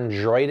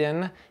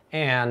 chondroitin,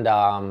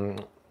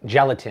 and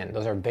gelatin.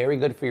 Those are very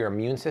good for your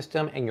immune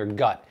system and your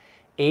gut.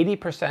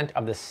 80%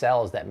 of the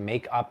cells that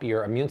make up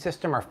your immune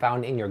system are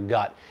found in your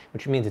gut,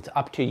 which means it's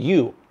up to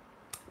you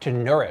to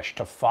nourish,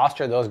 to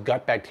foster those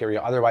gut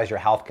bacteria. Otherwise, your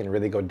health can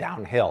really go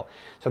downhill.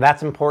 So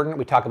that's important.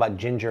 We talk about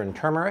ginger and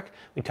turmeric.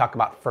 We talk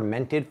about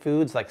fermented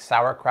foods like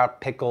sauerkraut,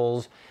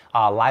 pickles,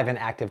 live and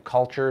active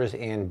cultures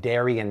in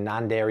dairy and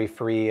non-dairy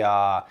free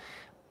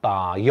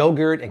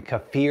yogurt and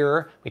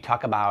kefir. We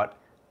talk about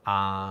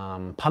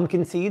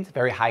pumpkin seeds,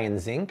 very high in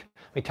zinc.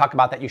 We talk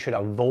about that you should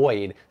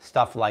avoid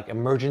stuff like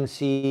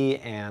emergency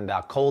and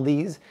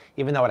coldies,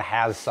 even though it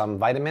has some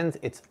vitamins.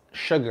 It's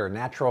sugar,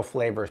 natural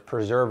flavors,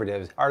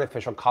 preservatives,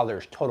 artificial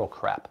colors, total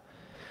crap.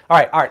 All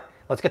right,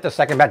 let's get the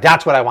second batch.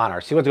 That's what I want,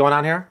 Art. See what's going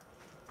on here?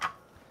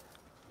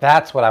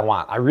 That's what I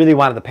want. I really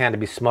wanted the pan to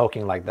be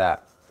smoking like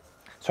that.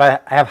 So I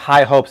have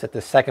high hopes that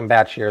the second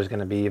batch here is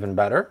going to be even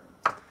better.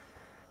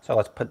 So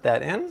let's put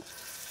that in.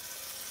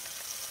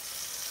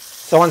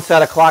 Someone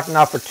set a clock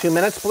now for 2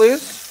 minutes,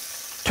 please.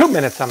 2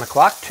 minutes on the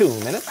clock, 2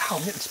 minutes. Wow,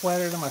 I'm getting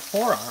splattered on my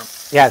forearm.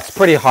 Yeah, it's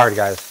pretty hard,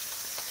 guys.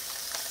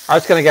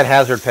 Art's going to get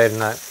hazard pay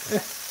tonight.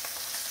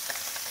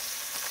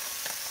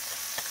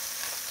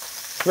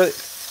 It's really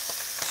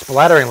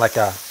splattering like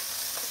a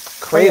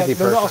crazy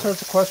person. There's all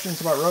sorts of questions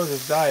about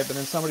Rose's diet, but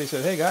then somebody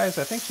said, hey guys,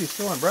 I think she's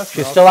still on breast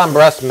milk. She's still on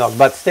breast milk,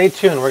 but stay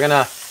tuned. We're going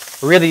to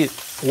really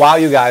wow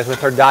you guys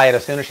with her diet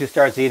as soon as she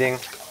starts eating.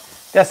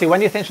 Desi, when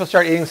do you think she'll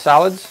start eating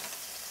solids?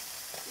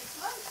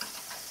 6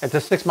 months. At the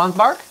 6-month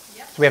mark?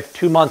 Yep. So we have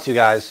 2 months, you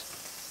guys.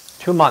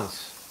 2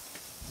 months.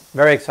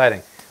 Very exciting.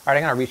 All right,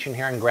 I'm going to reach in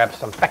here and grab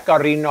some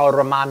Pecorino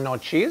Romano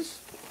cheese.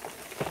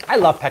 I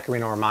love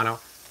Pecorino Romano.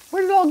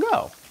 Where did it all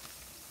go?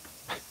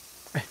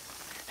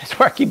 That's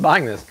where I keep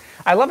buying this.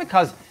 I love it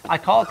because I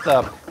call it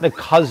the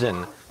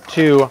cousin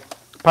to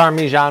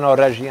Parmigiano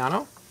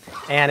Reggiano.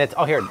 And it's,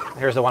 oh,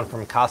 here's the one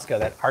from Costco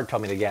that Art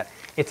told me to get.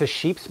 It's a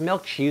sheep's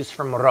milk cheese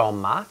from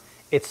Roma.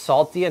 It's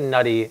salty and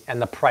nutty,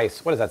 and the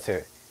price, what does that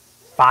say?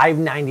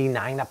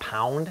 $5.99 a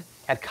pound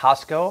at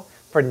Costco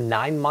for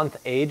 9-month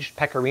aged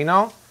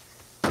pecorino.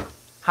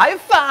 High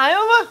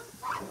five!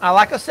 I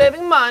like a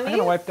saving money. I'm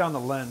gonna wipe down the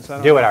lens. I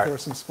don't Do know it, if Art. there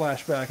was some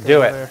splashback. Do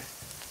over it. there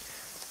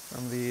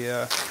from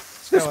the.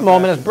 This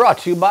moment is brought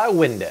to you by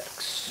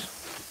Windex.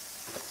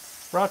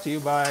 Brought to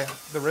you by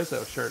the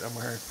Rizzo shirt I'm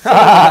wearing.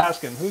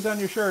 Asking, who's on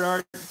your shirt,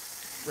 Art?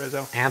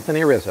 Rizzo.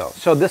 Anthony Rizzo.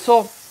 So this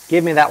will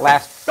give me that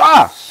last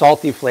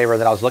salty flavor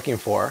that I was looking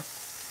for.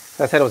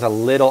 As I said, it was a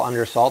little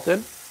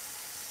undersalted.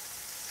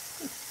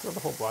 Throw the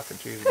whole block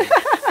of cheese.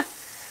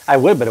 I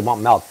would, but it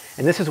won't melt.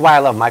 And this is why I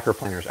love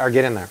microplaners. Or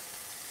get in there.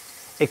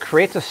 It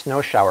creates a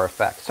snow shower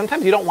effect.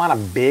 Sometimes you don't want a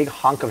big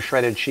hunk of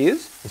shredded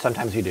cheese, and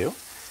sometimes you do.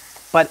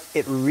 But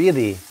it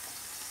really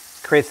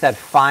creates that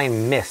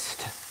fine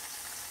mist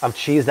of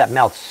cheese that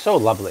melts so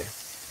lovely.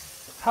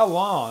 How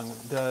long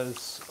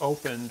does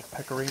opened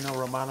Pecorino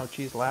Romano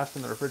cheese last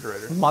in the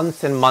refrigerator?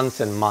 Months and months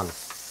and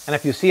months. And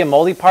if you see a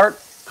moldy part,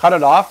 cut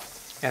it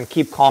off and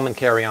keep calm and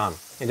carry on.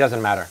 It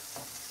doesn't matter.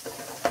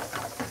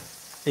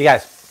 You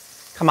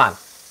guys, come on.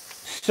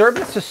 Serve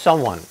this to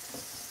someone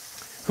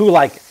who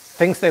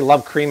thinks they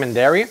love cream and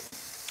dairy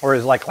or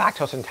is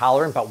lactose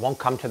intolerant but won't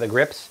come to the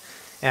grips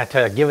and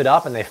to give it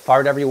up and they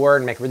fart everywhere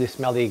and make really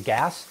smelly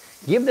gas.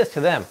 Give this to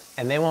them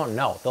and they won't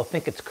know. They'll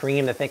think it's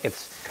cream. They think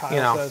it's,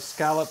 Kyle says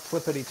scallop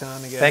flippity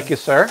ton again. Thank you,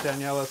 sir.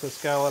 Daniela says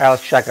scallop.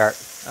 Let's check, Art.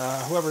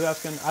 Whoever's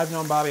asking, I've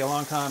known Bobby a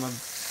long time.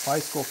 High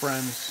school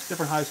friends,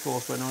 different high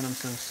schools, but known him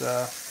since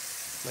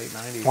late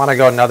 90s. Want to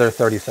go another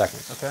 30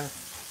 seconds. Okay.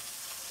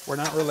 We're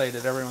not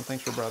related. Everyone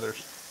thinks we're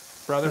brothers.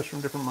 Brothers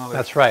from different mothers.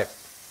 That's right.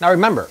 Now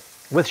remember,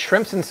 with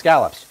shrimps and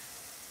scallops,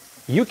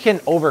 you can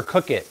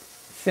overcook it,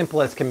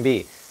 simple as can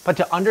be. But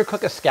to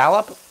undercook a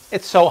scallop,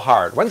 it's so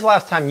hard. When's the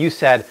last time you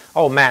said,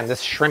 oh man,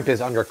 this shrimp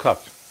is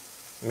undercooked?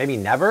 Maybe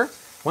never?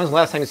 When's the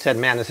last time you said,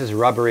 man, this is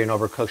rubbery and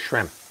overcooked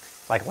shrimp?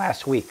 Like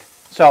last week.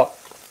 So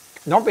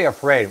don't be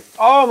afraid.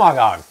 Oh my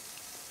God.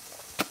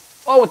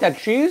 Oh, with that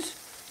cheese?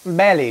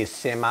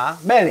 Bellissima,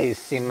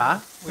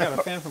 bellissima. We have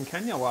a fan from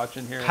Kenya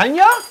watching here.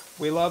 Kenya?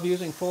 We love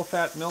using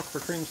full-fat milk for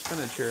cream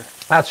spinach here.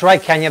 That's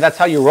right, Kenya. That's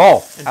how you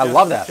roll. And I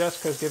love that.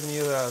 Jessica's giving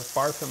you the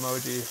barf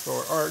emoji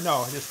for, or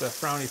no, just the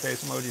frowny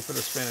face emoji for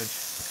the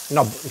spinach.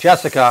 No,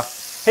 Jessica.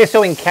 Hey,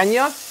 so in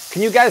Kenya,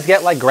 can you guys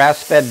get like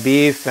grass-fed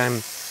beef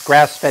and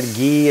grass-fed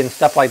ghee and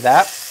stuff like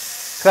that?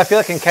 Because I feel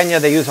like in Kenya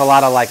they use a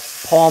lot of like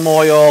palm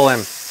oil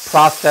and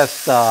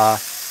processed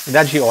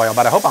veggie oil,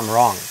 but I hope I'm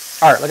wrong.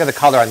 All right, look at the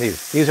color on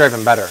these. These are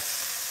even better.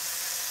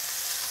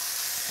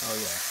 Oh,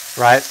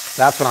 yeah. Right?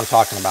 That's what I'm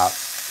talking about.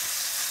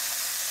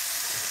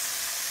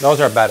 Those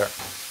are better.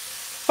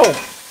 Oh,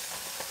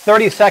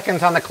 30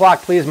 seconds on the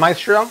clock, please,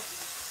 Maestro.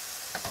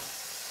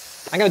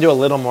 I'm going to do a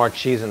little more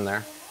cheese in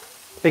there.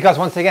 Because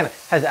once again,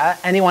 has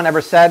anyone ever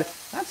said,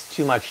 that's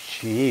too much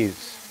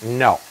cheese?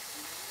 No.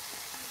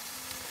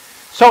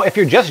 So if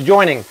you're just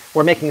joining,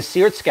 we're making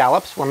seared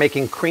scallops. We're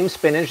making cream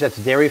spinach that's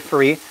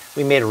dairy-free.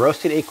 We made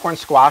roasted acorn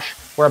squash.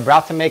 We're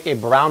about to make a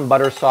brown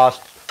butter sauce.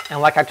 And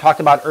like I talked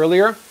about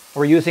earlier,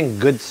 we're using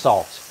good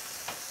salt.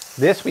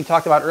 This we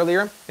talked about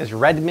earlier is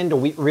Redmond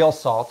wheat real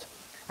salt.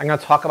 I'm going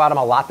to talk about them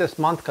a lot this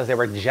month because they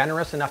were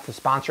generous enough to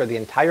sponsor the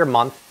entire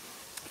month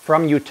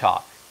from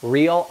Utah.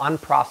 Real,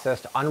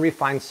 unprocessed,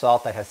 unrefined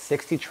salt that has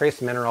 60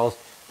 trace minerals.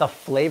 The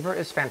flavor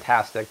is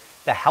fantastic.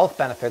 The health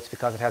benefits,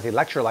 because it has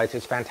electrolytes,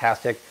 is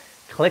fantastic.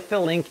 Click the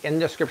link in the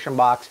description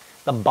box.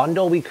 The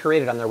bundle we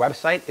created on their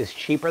website is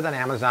cheaper than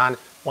Amazon.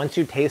 Once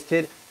you taste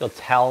it, you'll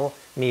tell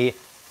me.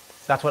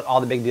 That's what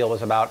all the big deal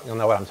was about. You'll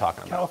know what I'm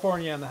talking about.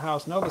 California in the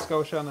house, Nova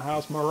Scotia in the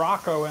house,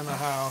 Morocco in the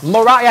house.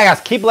 Yeah,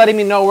 guys, keep letting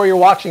me know where you're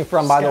watching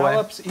from, by the way.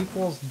 Scallops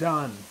equals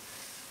done.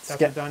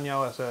 That's what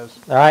Daniela says.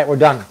 All right, we're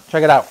done.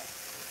 Check it out.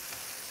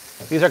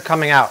 These are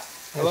coming out.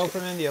 Hello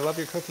from India. Love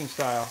your cooking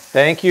style.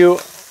 Thank you,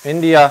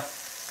 India.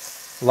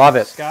 Love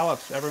it.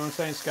 Scallops. Everyone's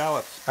saying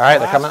scallops. All right,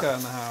 Alaska they're coming.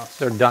 In the house.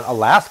 They're done.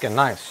 Alaska,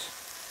 nice.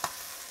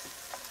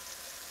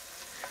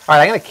 All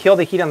right, I'm going to kill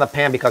the heat on the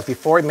pan because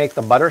before we make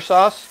the butter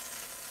sauce,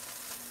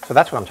 so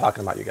that's what I'm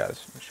talking about, you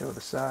guys. Show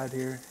the side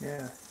here.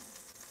 Yeah.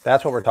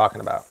 That's what we're talking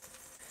about.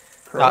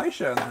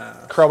 Croatia in the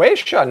house.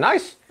 Croatia,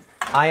 nice.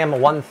 I am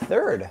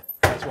 1/3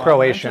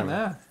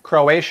 Croatian.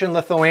 Croatian,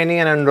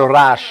 Lithuanian, and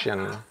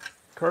Russian.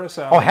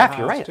 Curacao. Oh, half,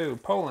 you're right. Too.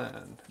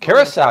 Poland.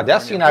 Curacao.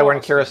 Desi and I were in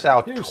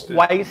Curacao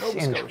twice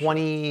in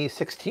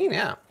 2016,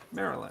 yeah.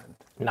 Maryland.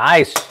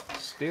 Nice.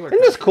 Steeler.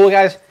 Isn't this cool,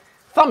 guys?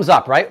 Thumbs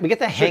up, right? We get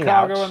to hang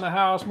out. Chicago in the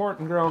house.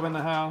 Morton Grove in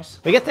the house.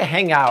 We get to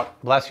hang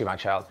out. Bless you, my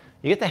child.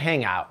 You get to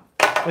hang out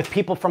with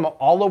people from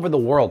all over the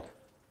world.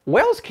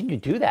 Where else can you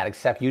do that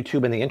except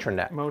YouTube and the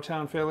internet?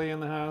 Motown Philly in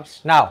the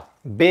house. Now,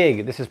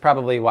 big. This is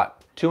probably,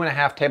 what,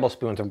 2.5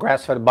 tablespoons of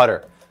grass-fed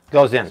butter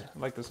goes in. I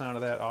like the sound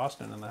of that.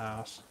 Austin in the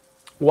house.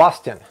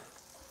 Waston,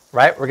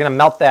 right? We're going to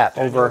melt that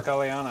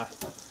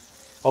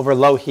over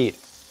low heat.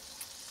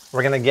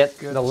 We're going to get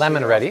the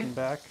lemon ready.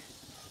 Back.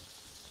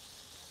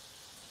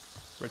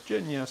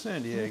 Virginia,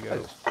 San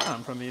Diego.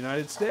 I'm from the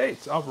United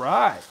States. All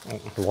right.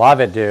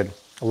 Love it, dude.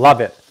 Love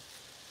it.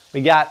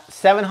 We got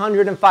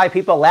 705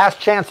 people. Last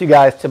chance, you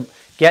guys, to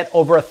get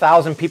over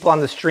 1,000 people on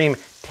the stream.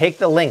 Take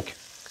the link.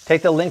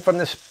 Take the link from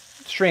this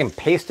stream.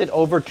 Paste it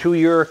over to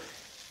your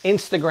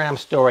Instagram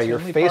story, your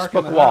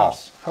Facebook wall.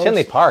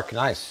 Tinley Park,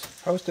 nice.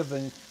 Host of the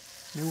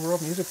New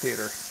World Music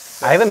Theater.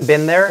 I haven't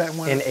been there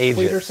in ages.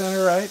 Theater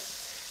Center, right?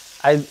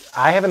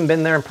 I haven't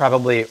been there in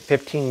probably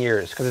 15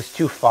 years because it's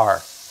too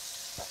far.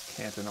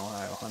 Canton,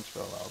 Ohio,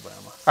 Huntsville,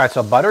 Alabama. All right,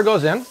 so butter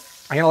goes in. I'm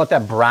going to let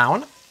that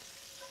brown.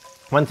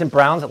 Once it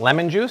browns,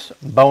 lemon juice,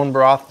 bone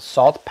broth,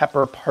 salt,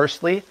 pepper,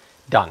 parsley,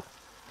 done.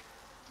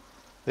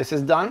 This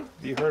is done.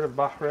 Have you heard of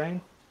Bahrain?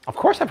 Of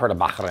course I've heard of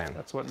Bahrain.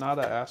 That's what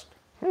Nada asked.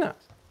 No.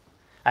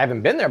 I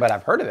haven't been there, but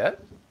I've heard of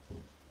it.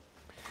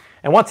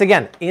 And once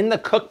again, in the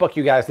cookbook,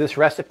 you guys, this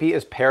recipe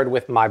is paired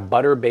with my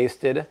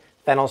butter-basted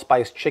fennel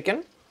spiced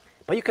chicken,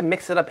 but you can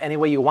mix it up any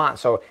way you want.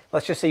 So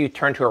let's just say you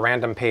turn to a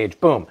random page.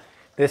 Boom.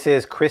 This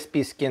is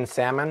crispy skinned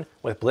salmon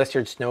with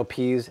blistered snow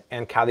peas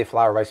and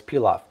cauliflower rice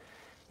pilaf.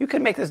 You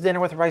could make this dinner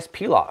with rice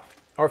pilaf.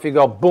 Or if you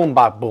go boom,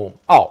 bop, boom.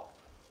 Oh,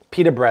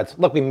 pita breads.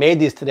 Look, we made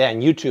these today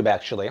on YouTube,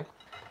 actually,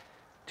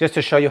 just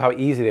to show you how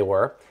easy they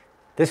were.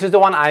 This is the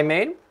one I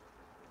made.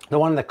 The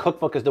one in the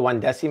cookbook is the one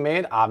Desi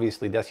made.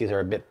 Obviously, Desi's are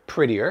a bit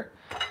prettier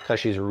because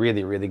she's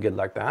really, really good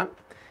like that.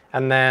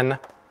 And then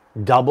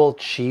double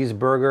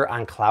cheeseburger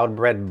on cloud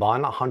bread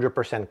bun, 100%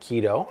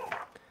 keto.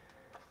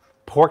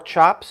 Pork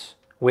chops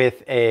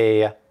with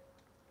a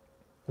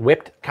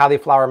whipped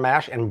cauliflower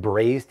mash and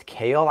braised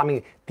kale. I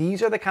mean,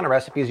 these are the kind of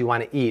recipes you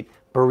want to eat.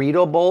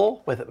 Burrito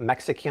bowl with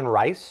Mexican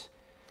rice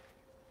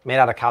made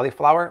out of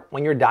cauliflower.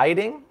 When you're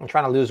dieting and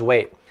trying to lose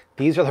weight,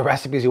 these are the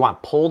recipes you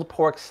want. Pulled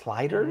pork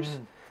sliders,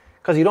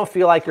 because you don't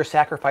feel like you're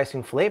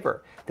sacrificing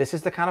flavor. This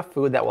is the kind of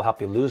food that will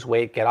help you lose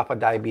weight, get off of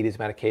diabetes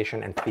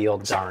medication, and feel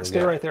darn good.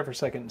 Stay right there for a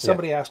second.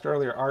 Somebody asked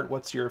earlier, Art,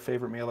 what's your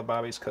favorite meal that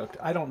Bobby's cooked?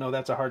 I don't know.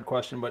 That's a hard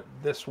question, but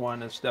this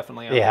one is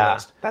definitely on the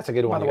list. That's a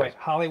good one. By the way,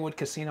 Hollywood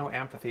Casino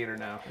Amphitheater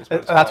now.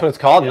 That's what it's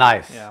called? Yeah.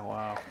 Nice. Yeah,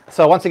 wow.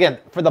 So once again,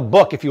 for the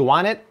book, if you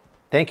want it,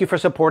 thank you for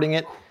supporting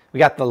it. We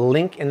got the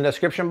link in the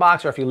description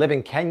box, or if you live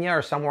in Kenya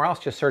or somewhere else,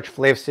 just search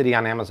Flav City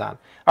on Amazon.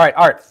 All right,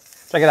 Art,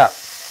 check it out.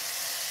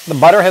 The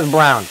butter has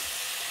browned.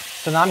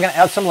 So now I'm going to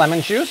add some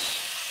lemon juice.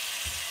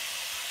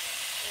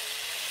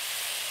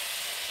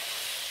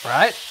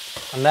 Right?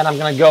 And then I'm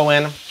going to go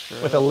in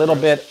with a little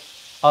bit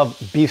of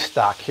beef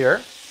stock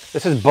here.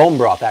 This is bone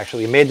broth,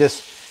 actually. We made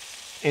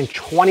this in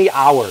 20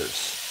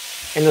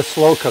 hours in the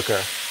slow cooker.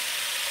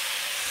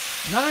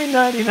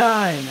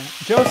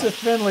 $9.99. Joseph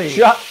Finley.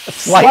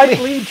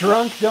 Slightly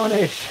drunk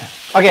donation.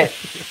 Okay,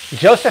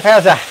 Joseph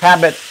has a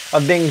habit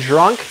of being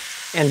drunk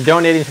and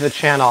donating to the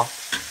channel.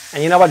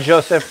 And you know what,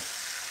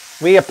 Joseph?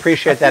 We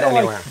appreciate that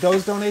anywhere. Like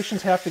those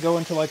donations have to go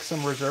into like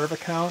some reserve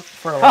account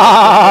for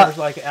like,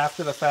 like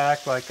after the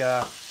fact, like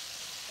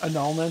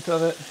annulment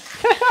of it.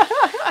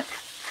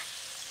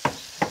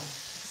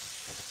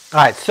 All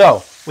right,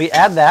 so we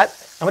add that,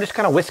 and we just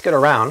kind of whisk it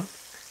around.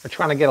 We're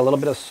trying to get a little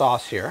bit of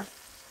sauce here.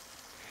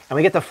 And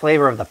we get the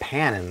flavor of the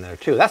pan in there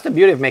too. That's the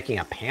beauty of making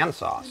a pan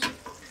sauce.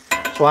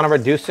 So I want to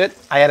reduce it.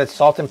 I added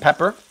salt and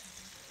pepper.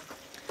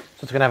 So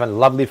it's going to have a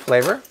lovely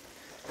flavor.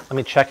 Let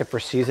me check it for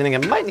seasoning.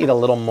 It might need a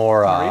little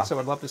more... Maritza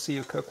would love to see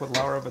you cook with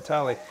Laura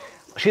Vitale.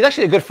 She's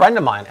actually a good friend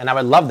of mine, and I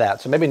would love that.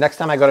 So maybe next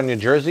time I go to New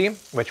Jersey,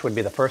 which would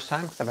be the first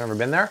time because I've never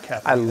been there,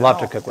 I'd love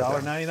to cook with her.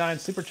 $1.99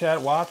 Super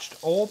Chat. Watched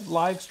old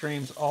live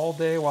streams all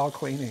day while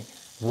cleaning.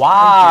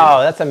 Wow,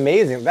 that's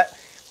amazing.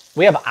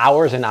 We have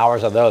hours and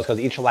hours of those because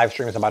each live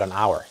stream is about an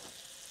hour.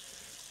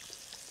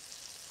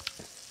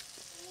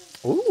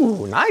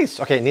 Ooh, nice.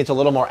 Okay, it needs a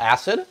little more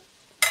acid.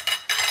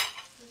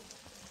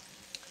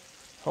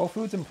 Whole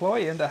Foods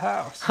employee in the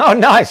house. Oh,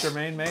 nice.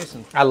 Jermaine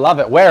Mason. I love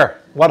it. Where?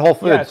 What Whole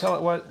Foods? Yeah, tell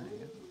it what.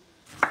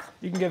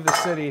 You can give the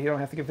city. You don't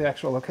have to give the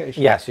actual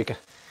location. Yes, you can.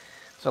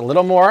 So a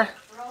little more.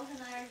 Rose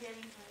and I are getting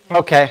hungry.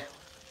 Okay.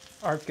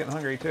 Art's getting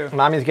hungry too.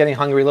 Mommy's getting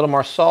hungry. A little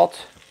more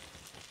salt.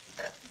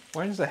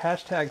 When's the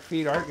hashtag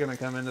feed Art going to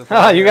come into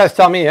the You guys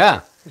tell me,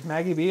 yeah. Is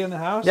Maggie B in the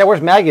house? Yeah,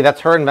 where's Maggie?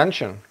 That's her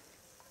invention.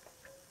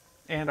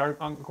 And our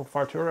Uncle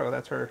Farturo.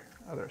 That's her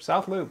other.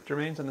 South Loop.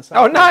 Jermaine's in the South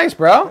Oh, Loop. nice,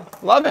 bro.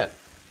 Love it.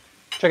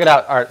 Check it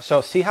out, Art.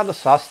 So see how the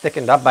sauce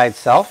thickened up by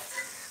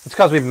itself? It's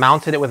because we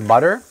mounted it with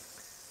butter.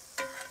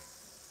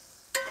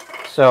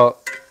 So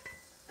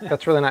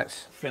that's really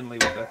nice. Finley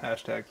with the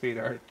hashtag feed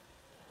Art.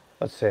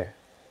 Let's see.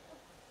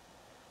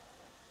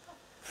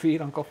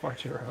 Feed Uncle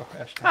Farturo.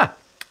 Hashtag. Huh.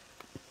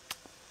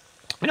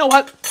 You know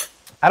what?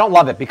 I don't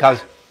love it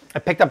because I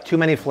picked up too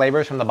many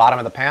flavors from the bottom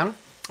of the pan.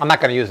 I'm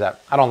not going to use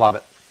that. I don't love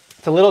it.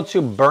 It's a little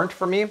too burnt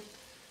for me.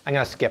 I'm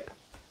going to skip.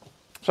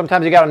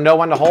 Sometimes you got to know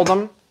when to hold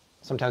them.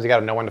 Sometimes you got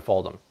to know when to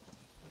fold them.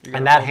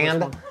 And that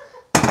hand,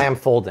 I am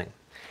folding.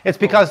 It's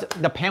because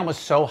the pan was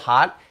so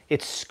hot,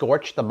 it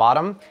scorched the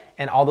bottom,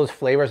 and all those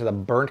flavors of the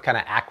burnt kind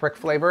of acrid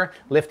flavor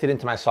lifted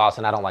into my sauce,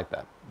 and I don't like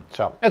that.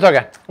 So it's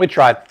okay. We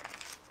tried.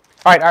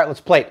 All right,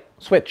 let's plate.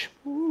 Switch.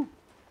 Woo.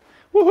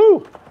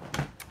 Woohoo.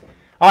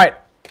 All right.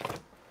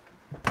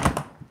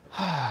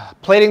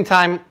 Plating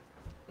time,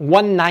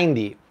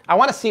 190. I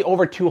want to see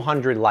over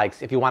 200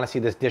 likes if you want to see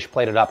this dish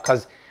plated up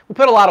because we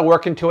put a lot of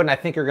work into it, and I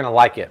think you're going to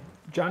like it.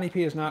 Johnny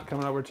P is not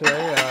coming over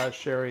today.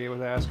 Sherry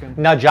was asking.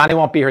 No, Johnny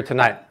won't be here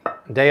tonight.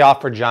 Day off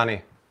for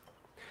Johnny.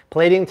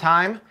 Plating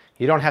time.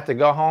 You don't have to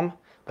go home,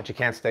 but you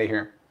can't stay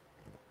here.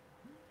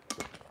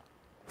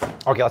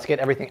 Okay, let's get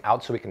everything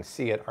out so we can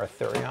see it,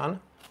 Arthurian.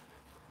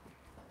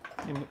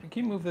 Can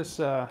you move this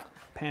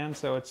pan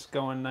so it's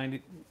going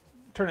 90?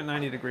 Turn it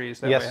 90 degrees.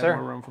 That Yes, way I sir.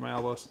 have more room for my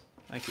elbows.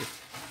 Thank you.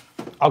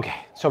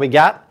 Okay, so we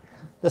got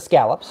the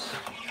scallops.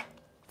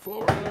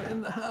 Florida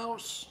in the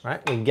house.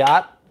 Right, we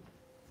got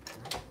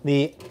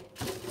the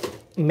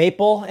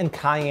maple and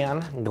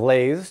cayenne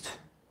glazed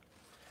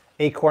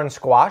acorn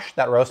squash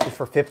that roasted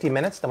for 50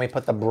 minutes. Then we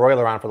put the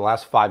broiler on for the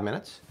last 5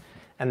 minutes.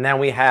 And then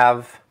we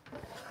have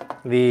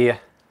the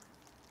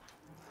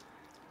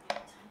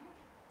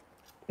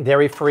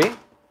dairy-free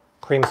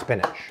cream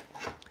spinach.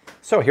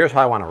 So here's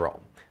how I want to roll.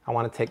 I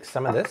want to take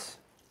some of this,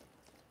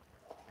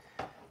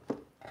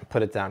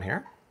 put it down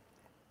here.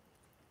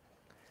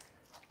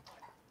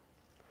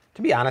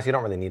 To be honest, you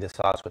don't really need a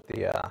sauce with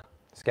the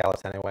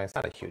scallops anyway. It's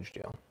not a huge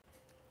deal.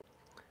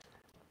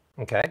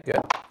 Okay,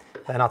 good.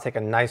 Then I'll take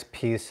a nice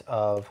piece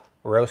of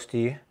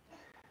roasty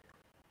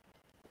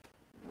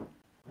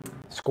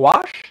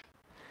squash,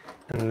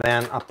 and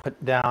then I'll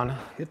put down.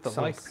 Hit the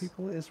like,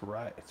 people is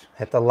right.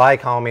 Hit the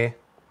like, homie.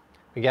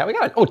 We got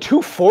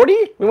 240?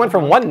 We went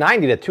from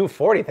 190 to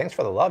 240. Thanks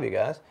for the love, you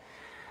guys.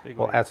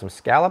 We'll add some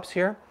scallops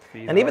here.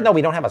 And even though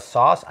we don't have a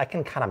sauce, I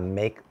can kind of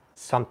make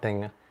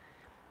something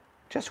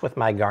just with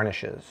my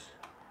garnishes.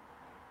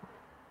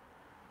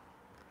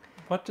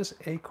 What does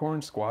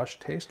acorn squash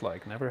taste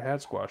like? Never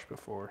had squash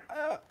before.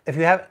 Have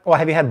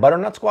you had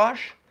butternut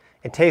squash?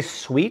 It tastes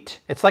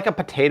sweet. It's like a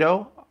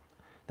potato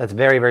that's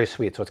very, very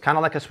sweet. So it's kind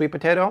of like a sweet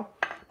potato,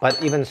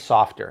 but even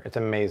softer. It's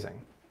amazing.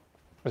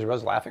 Was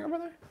Rose laughing over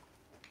there?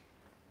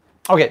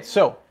 Okay,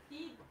 so.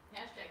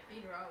 Hashtag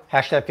feed Rose.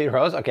 Hashtag feed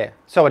Rose. Okay,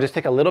 so I'll just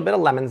take a little bit of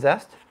lemon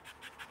zest.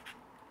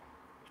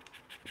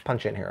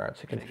 Punch in here, Art,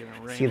 so you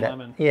can see that.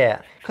 Lemon.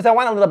 Yeah, because I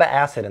want a little bit of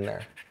acid in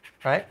there,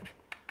 right?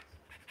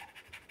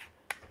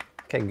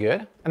 Okay,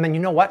 good. And then you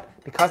know what?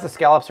 Because the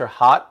scallops are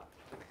hot,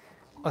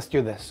 let's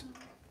do this.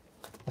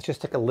 Let's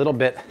just take a little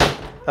bit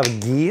of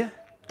ghee.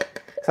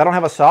 Because I don't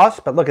have a sauce,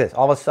 but look at this.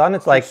 All of a sudden,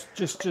 it's like...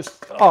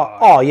 Just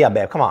Oh, yeah,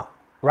 babe, come on.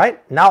 right?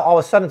 Now all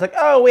of a sudden it's like,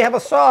 oh, we have a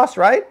sauce,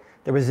 right?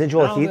 The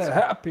residual Now heat. they're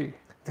happy.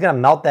 It's gonna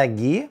melt that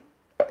ghee,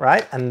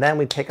 right? And then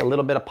we take a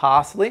little bit of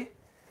parsley.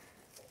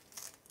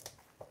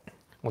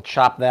 We'll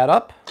chop that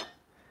up.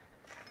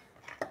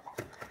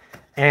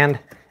 And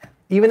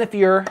even if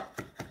you're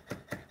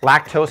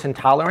lactose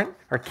intolerant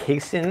or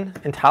casein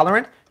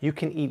intolerant, you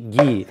can eat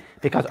ghee.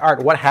 Because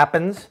Art, what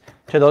happens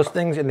to those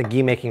things in the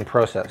ghee making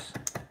process?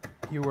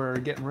 You were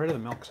getting rid of the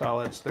milk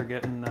solids. They're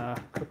getting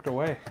cooked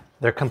away.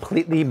 They're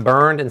completely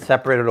burned and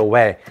separated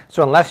away.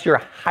 So unless you're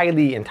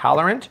highly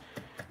intolerant,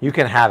 you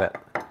can have it.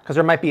 Because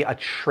there might be a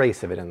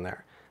trace of it in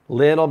there.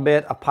 Little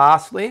bit of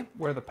parsley.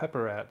 Where the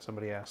pepper at?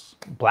 Somebody asks.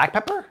 Black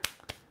pepper?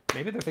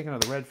 Maybe they're thinking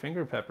of the red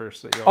finger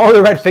peppers that you. Oh,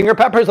 the red finger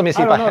peppers? Let me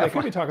see I if don't I know. They have could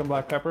one. be talking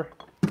black pepper.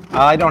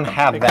 I don't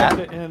have They that. kept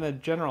it in the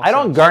general. I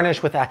don't sense.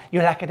 garnish with that.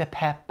 You like it a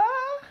pepper?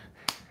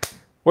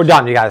 We're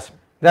done, you guys.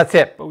 That's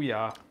it. Oh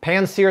yeah.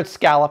 Pan-seared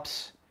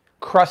scallops,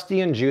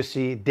 crusty and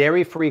juicy,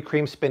 dairy-free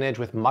cream spinach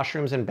with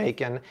mushrooms and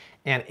bacon,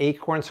 and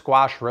acorn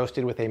squash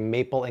roasted with a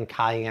maple and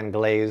cayenne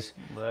glaze.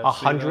 Let's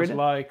see those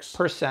likes.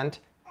 100%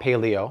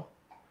 paleo.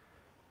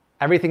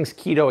 Everything's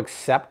keto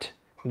except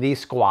the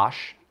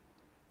squash.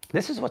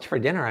 This is what's for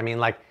dinner. I mean,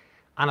 like,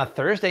 on a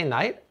Thursday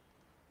night,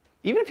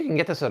 even if you can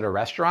get this at a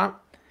restaurant,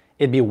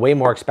 it'd be way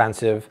more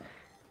expensive.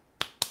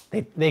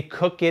 They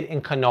cook it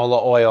in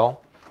canola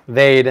oil.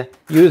 They'd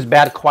use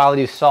bad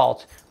quality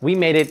salt. We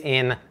made it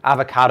in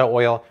avocado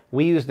oil.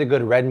 We used the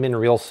good Redmond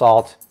real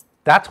salt.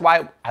 That's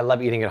why I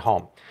love eating at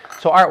home.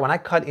 So Art, when I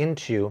cut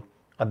into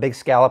a big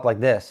scallop like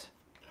this,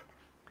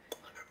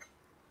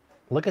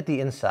 look at the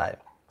inside.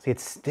 See,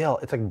 it's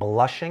like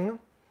blushing.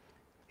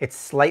 It's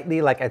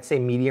slightly, like I'd say,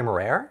 medium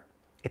rare.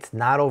 It's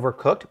not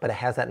overcooked, but it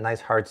has that nice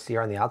hard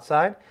sear on the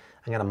outside.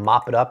 I'm gonna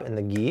mop it up in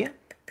the ghee,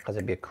 because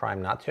it'd be a crime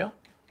not to.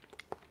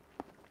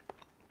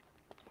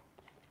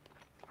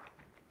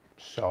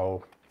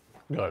 So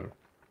good.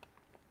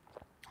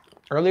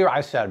 Earlier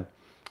I said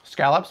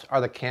scallops are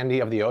the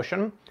candy of the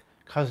ocean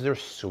because they're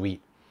sweet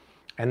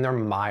and they're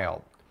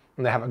mild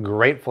and they have a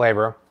great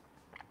flavor.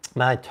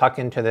 And I tuck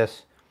into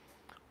this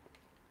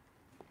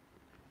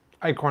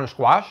acorn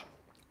squash.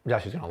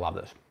 Jesse's gonna love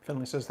this.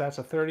 Finley says that's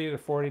a $30 to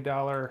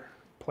 $40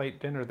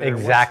 plate dinner there.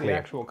 Exactly. What's the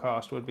actual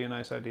cost would be a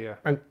nice idea.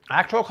 And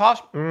actual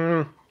cost?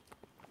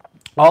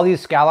 All these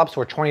scallops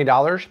were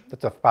 $20.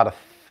 That's about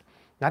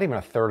not even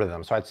a third of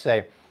them. So I'd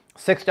say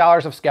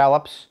 $6 of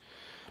scallops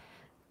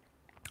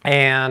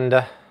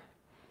and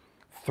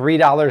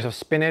 $3 of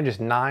spinach is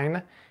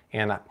 $9,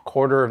 and a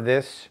quarter of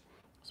this,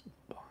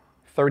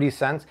 30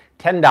 cents,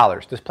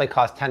 $10. This plate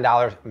costs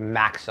 $10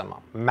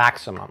 maximum.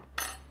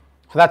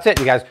 So that's it,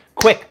 you guys.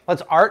 Quick,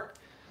 let's Art.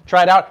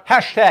 Try it out.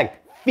 Hashtag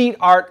feed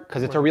Art,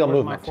 because it's a real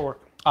movement. My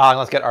fork?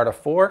 Let's get Art a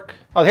fork.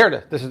 Oh, here it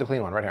is. This is the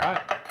clean one right here. All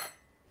right.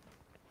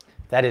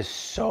 That is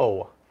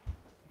so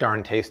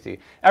darn tasty.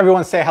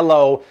 Everyone say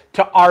hello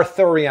to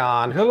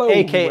Arthurian, Hello,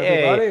 a.k.a.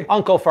 everybody.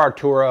 Uncle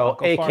Farturo,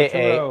 Uncle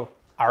a.k.a. Farturo.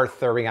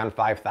 Arthurian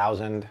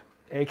 5000.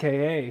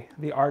 AKA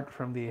the art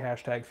from the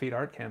hashtag feed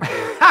Art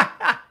campaign.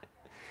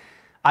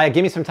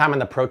 Give me some time on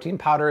the protein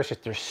powder. It's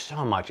just there's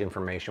so much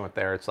information with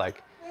there. It's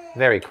like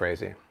very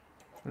crazy.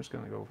 I'm just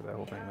going to go for that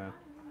whole thing now.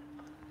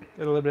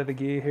 Get a little bit of the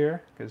ghee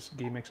here, because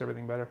ghee makes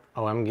everything better.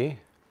 OMG.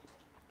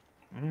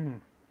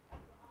 It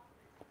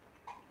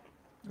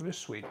is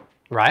sweet.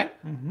 Right?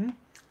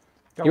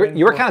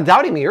 You were kind of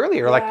doubting me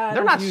earlier. Like,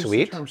 they're not use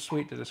sweet. the term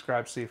sweet to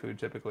describe seafood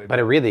typically. But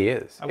it really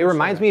is. It will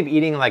reminds say me of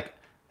eating like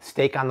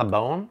steak on the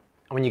bone.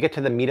 And when you get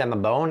to the meat on the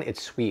bone,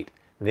 it's sweet.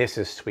 This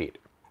is sweet.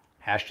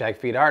 Hashtag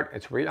feed Art.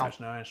 It's real. That's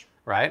nice.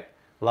 Right?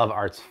 Love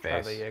Art's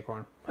Try face. the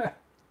acorn.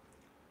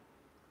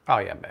 Oh,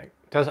 yeah, big.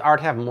 Does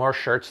Art have more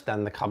shirts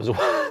than the Cubs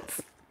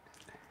ones?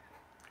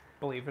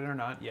 Believe it or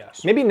not,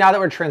 yes. Maybe now that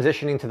we're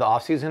transitioning to the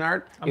off-season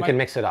Art, you can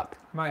mix it up.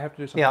 Might have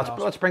to do something Yeah, else.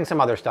 let's bring some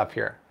other stuff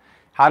here.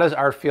 How does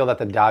Art feel that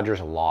the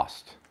Dodgers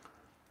lost?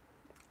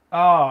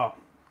 Oh,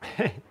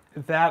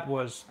 that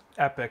was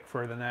epic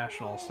for the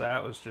Nationals.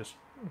 That was just,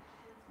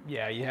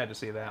 yeah, you had to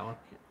see that one.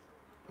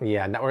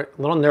 Yeah, now we're a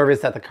little nervous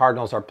that the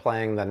Cardinals are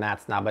playing the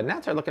Nats now, but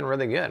Nats are looking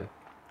really good.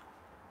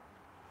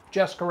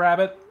 Jessica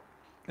Rabbit,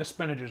 the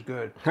spinach is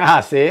good.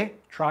 Ah, see?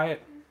 Try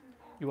it.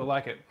 You will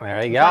like it.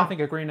 There you I go. think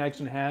of green eggs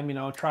and ham, you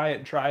know, try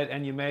it,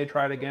 and you may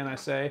try it again, I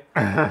say.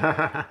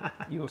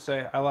 You will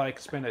say, I like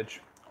spinach.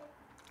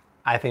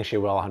 I think she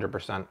will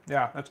 100%.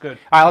 Yeah, that's good.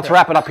 All right, let's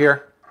wrap it up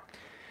here.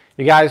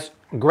 You guys,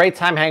 great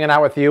time hanging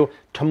out with you.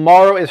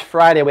 Tomorrow is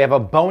Friday. We have a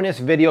bonus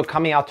video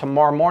coming out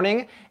tomorrow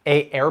morning,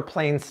 a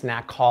airplane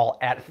snack haul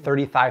at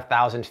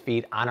 35,000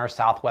 feet on our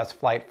Southwest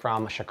flight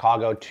from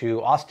Chicago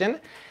to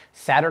Austin.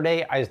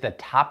 Saturday is the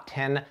top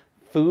 10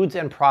 foods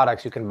and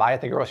products you can buy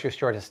at the grocery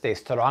store to stay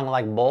strong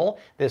like bull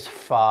this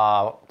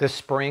fall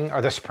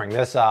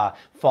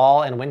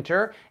and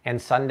winter.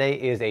 And Sunday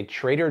is a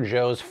Trader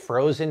Joe's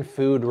frozen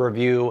food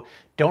review.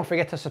 Don't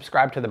forget to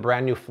subscribe to the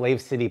brand new Flav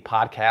City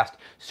podcast.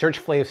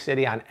 Search Flav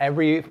City on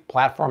every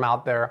platform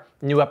out there.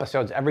 New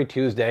episodes every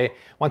Tuesday.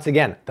 Once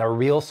again, the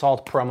Real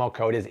Salt promo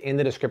code is in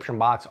the description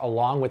box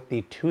along with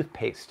the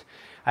toothpaste.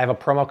 I have a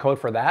promo code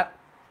for that.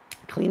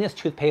 cleanest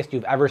toothpaste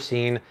you've ever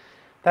seen.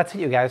 That's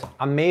it, you guys.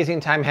 Amazing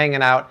time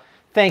hanging out.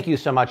 Thank you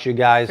so much, you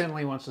guys.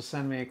 Finley wants to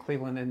send me a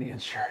Cleveland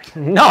Indians shirt.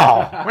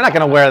 No, we're not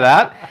going to wear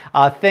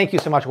that. Thank you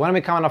so much. When are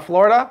we coming to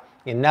Florida?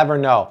 You never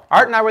know.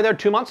 Art and I were there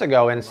 2 months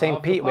ago in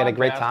St. Pete. We had a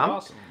great time.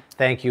 Awesome.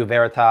 Thank you,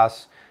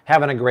 Veritas.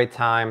 Having a great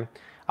time.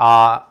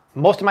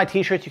 Most of my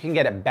t-shirts you can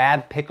get at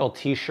Bad Pickle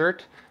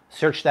T-shirt.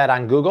 Search that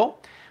on Google.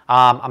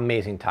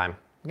 Amazing time.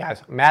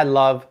 Guys, mad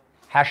love.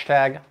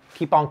 Hashtag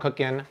keep on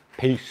cooking.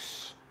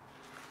 Peace.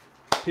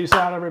 Peace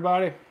out,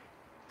 everybody.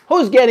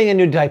 Who's getting a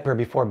new diaper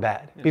before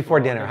bed, before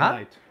dinner, huh?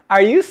 Night.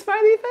 Are you,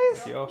 smiley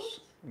face?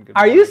 Adios.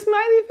 Are you,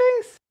 smiley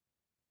face?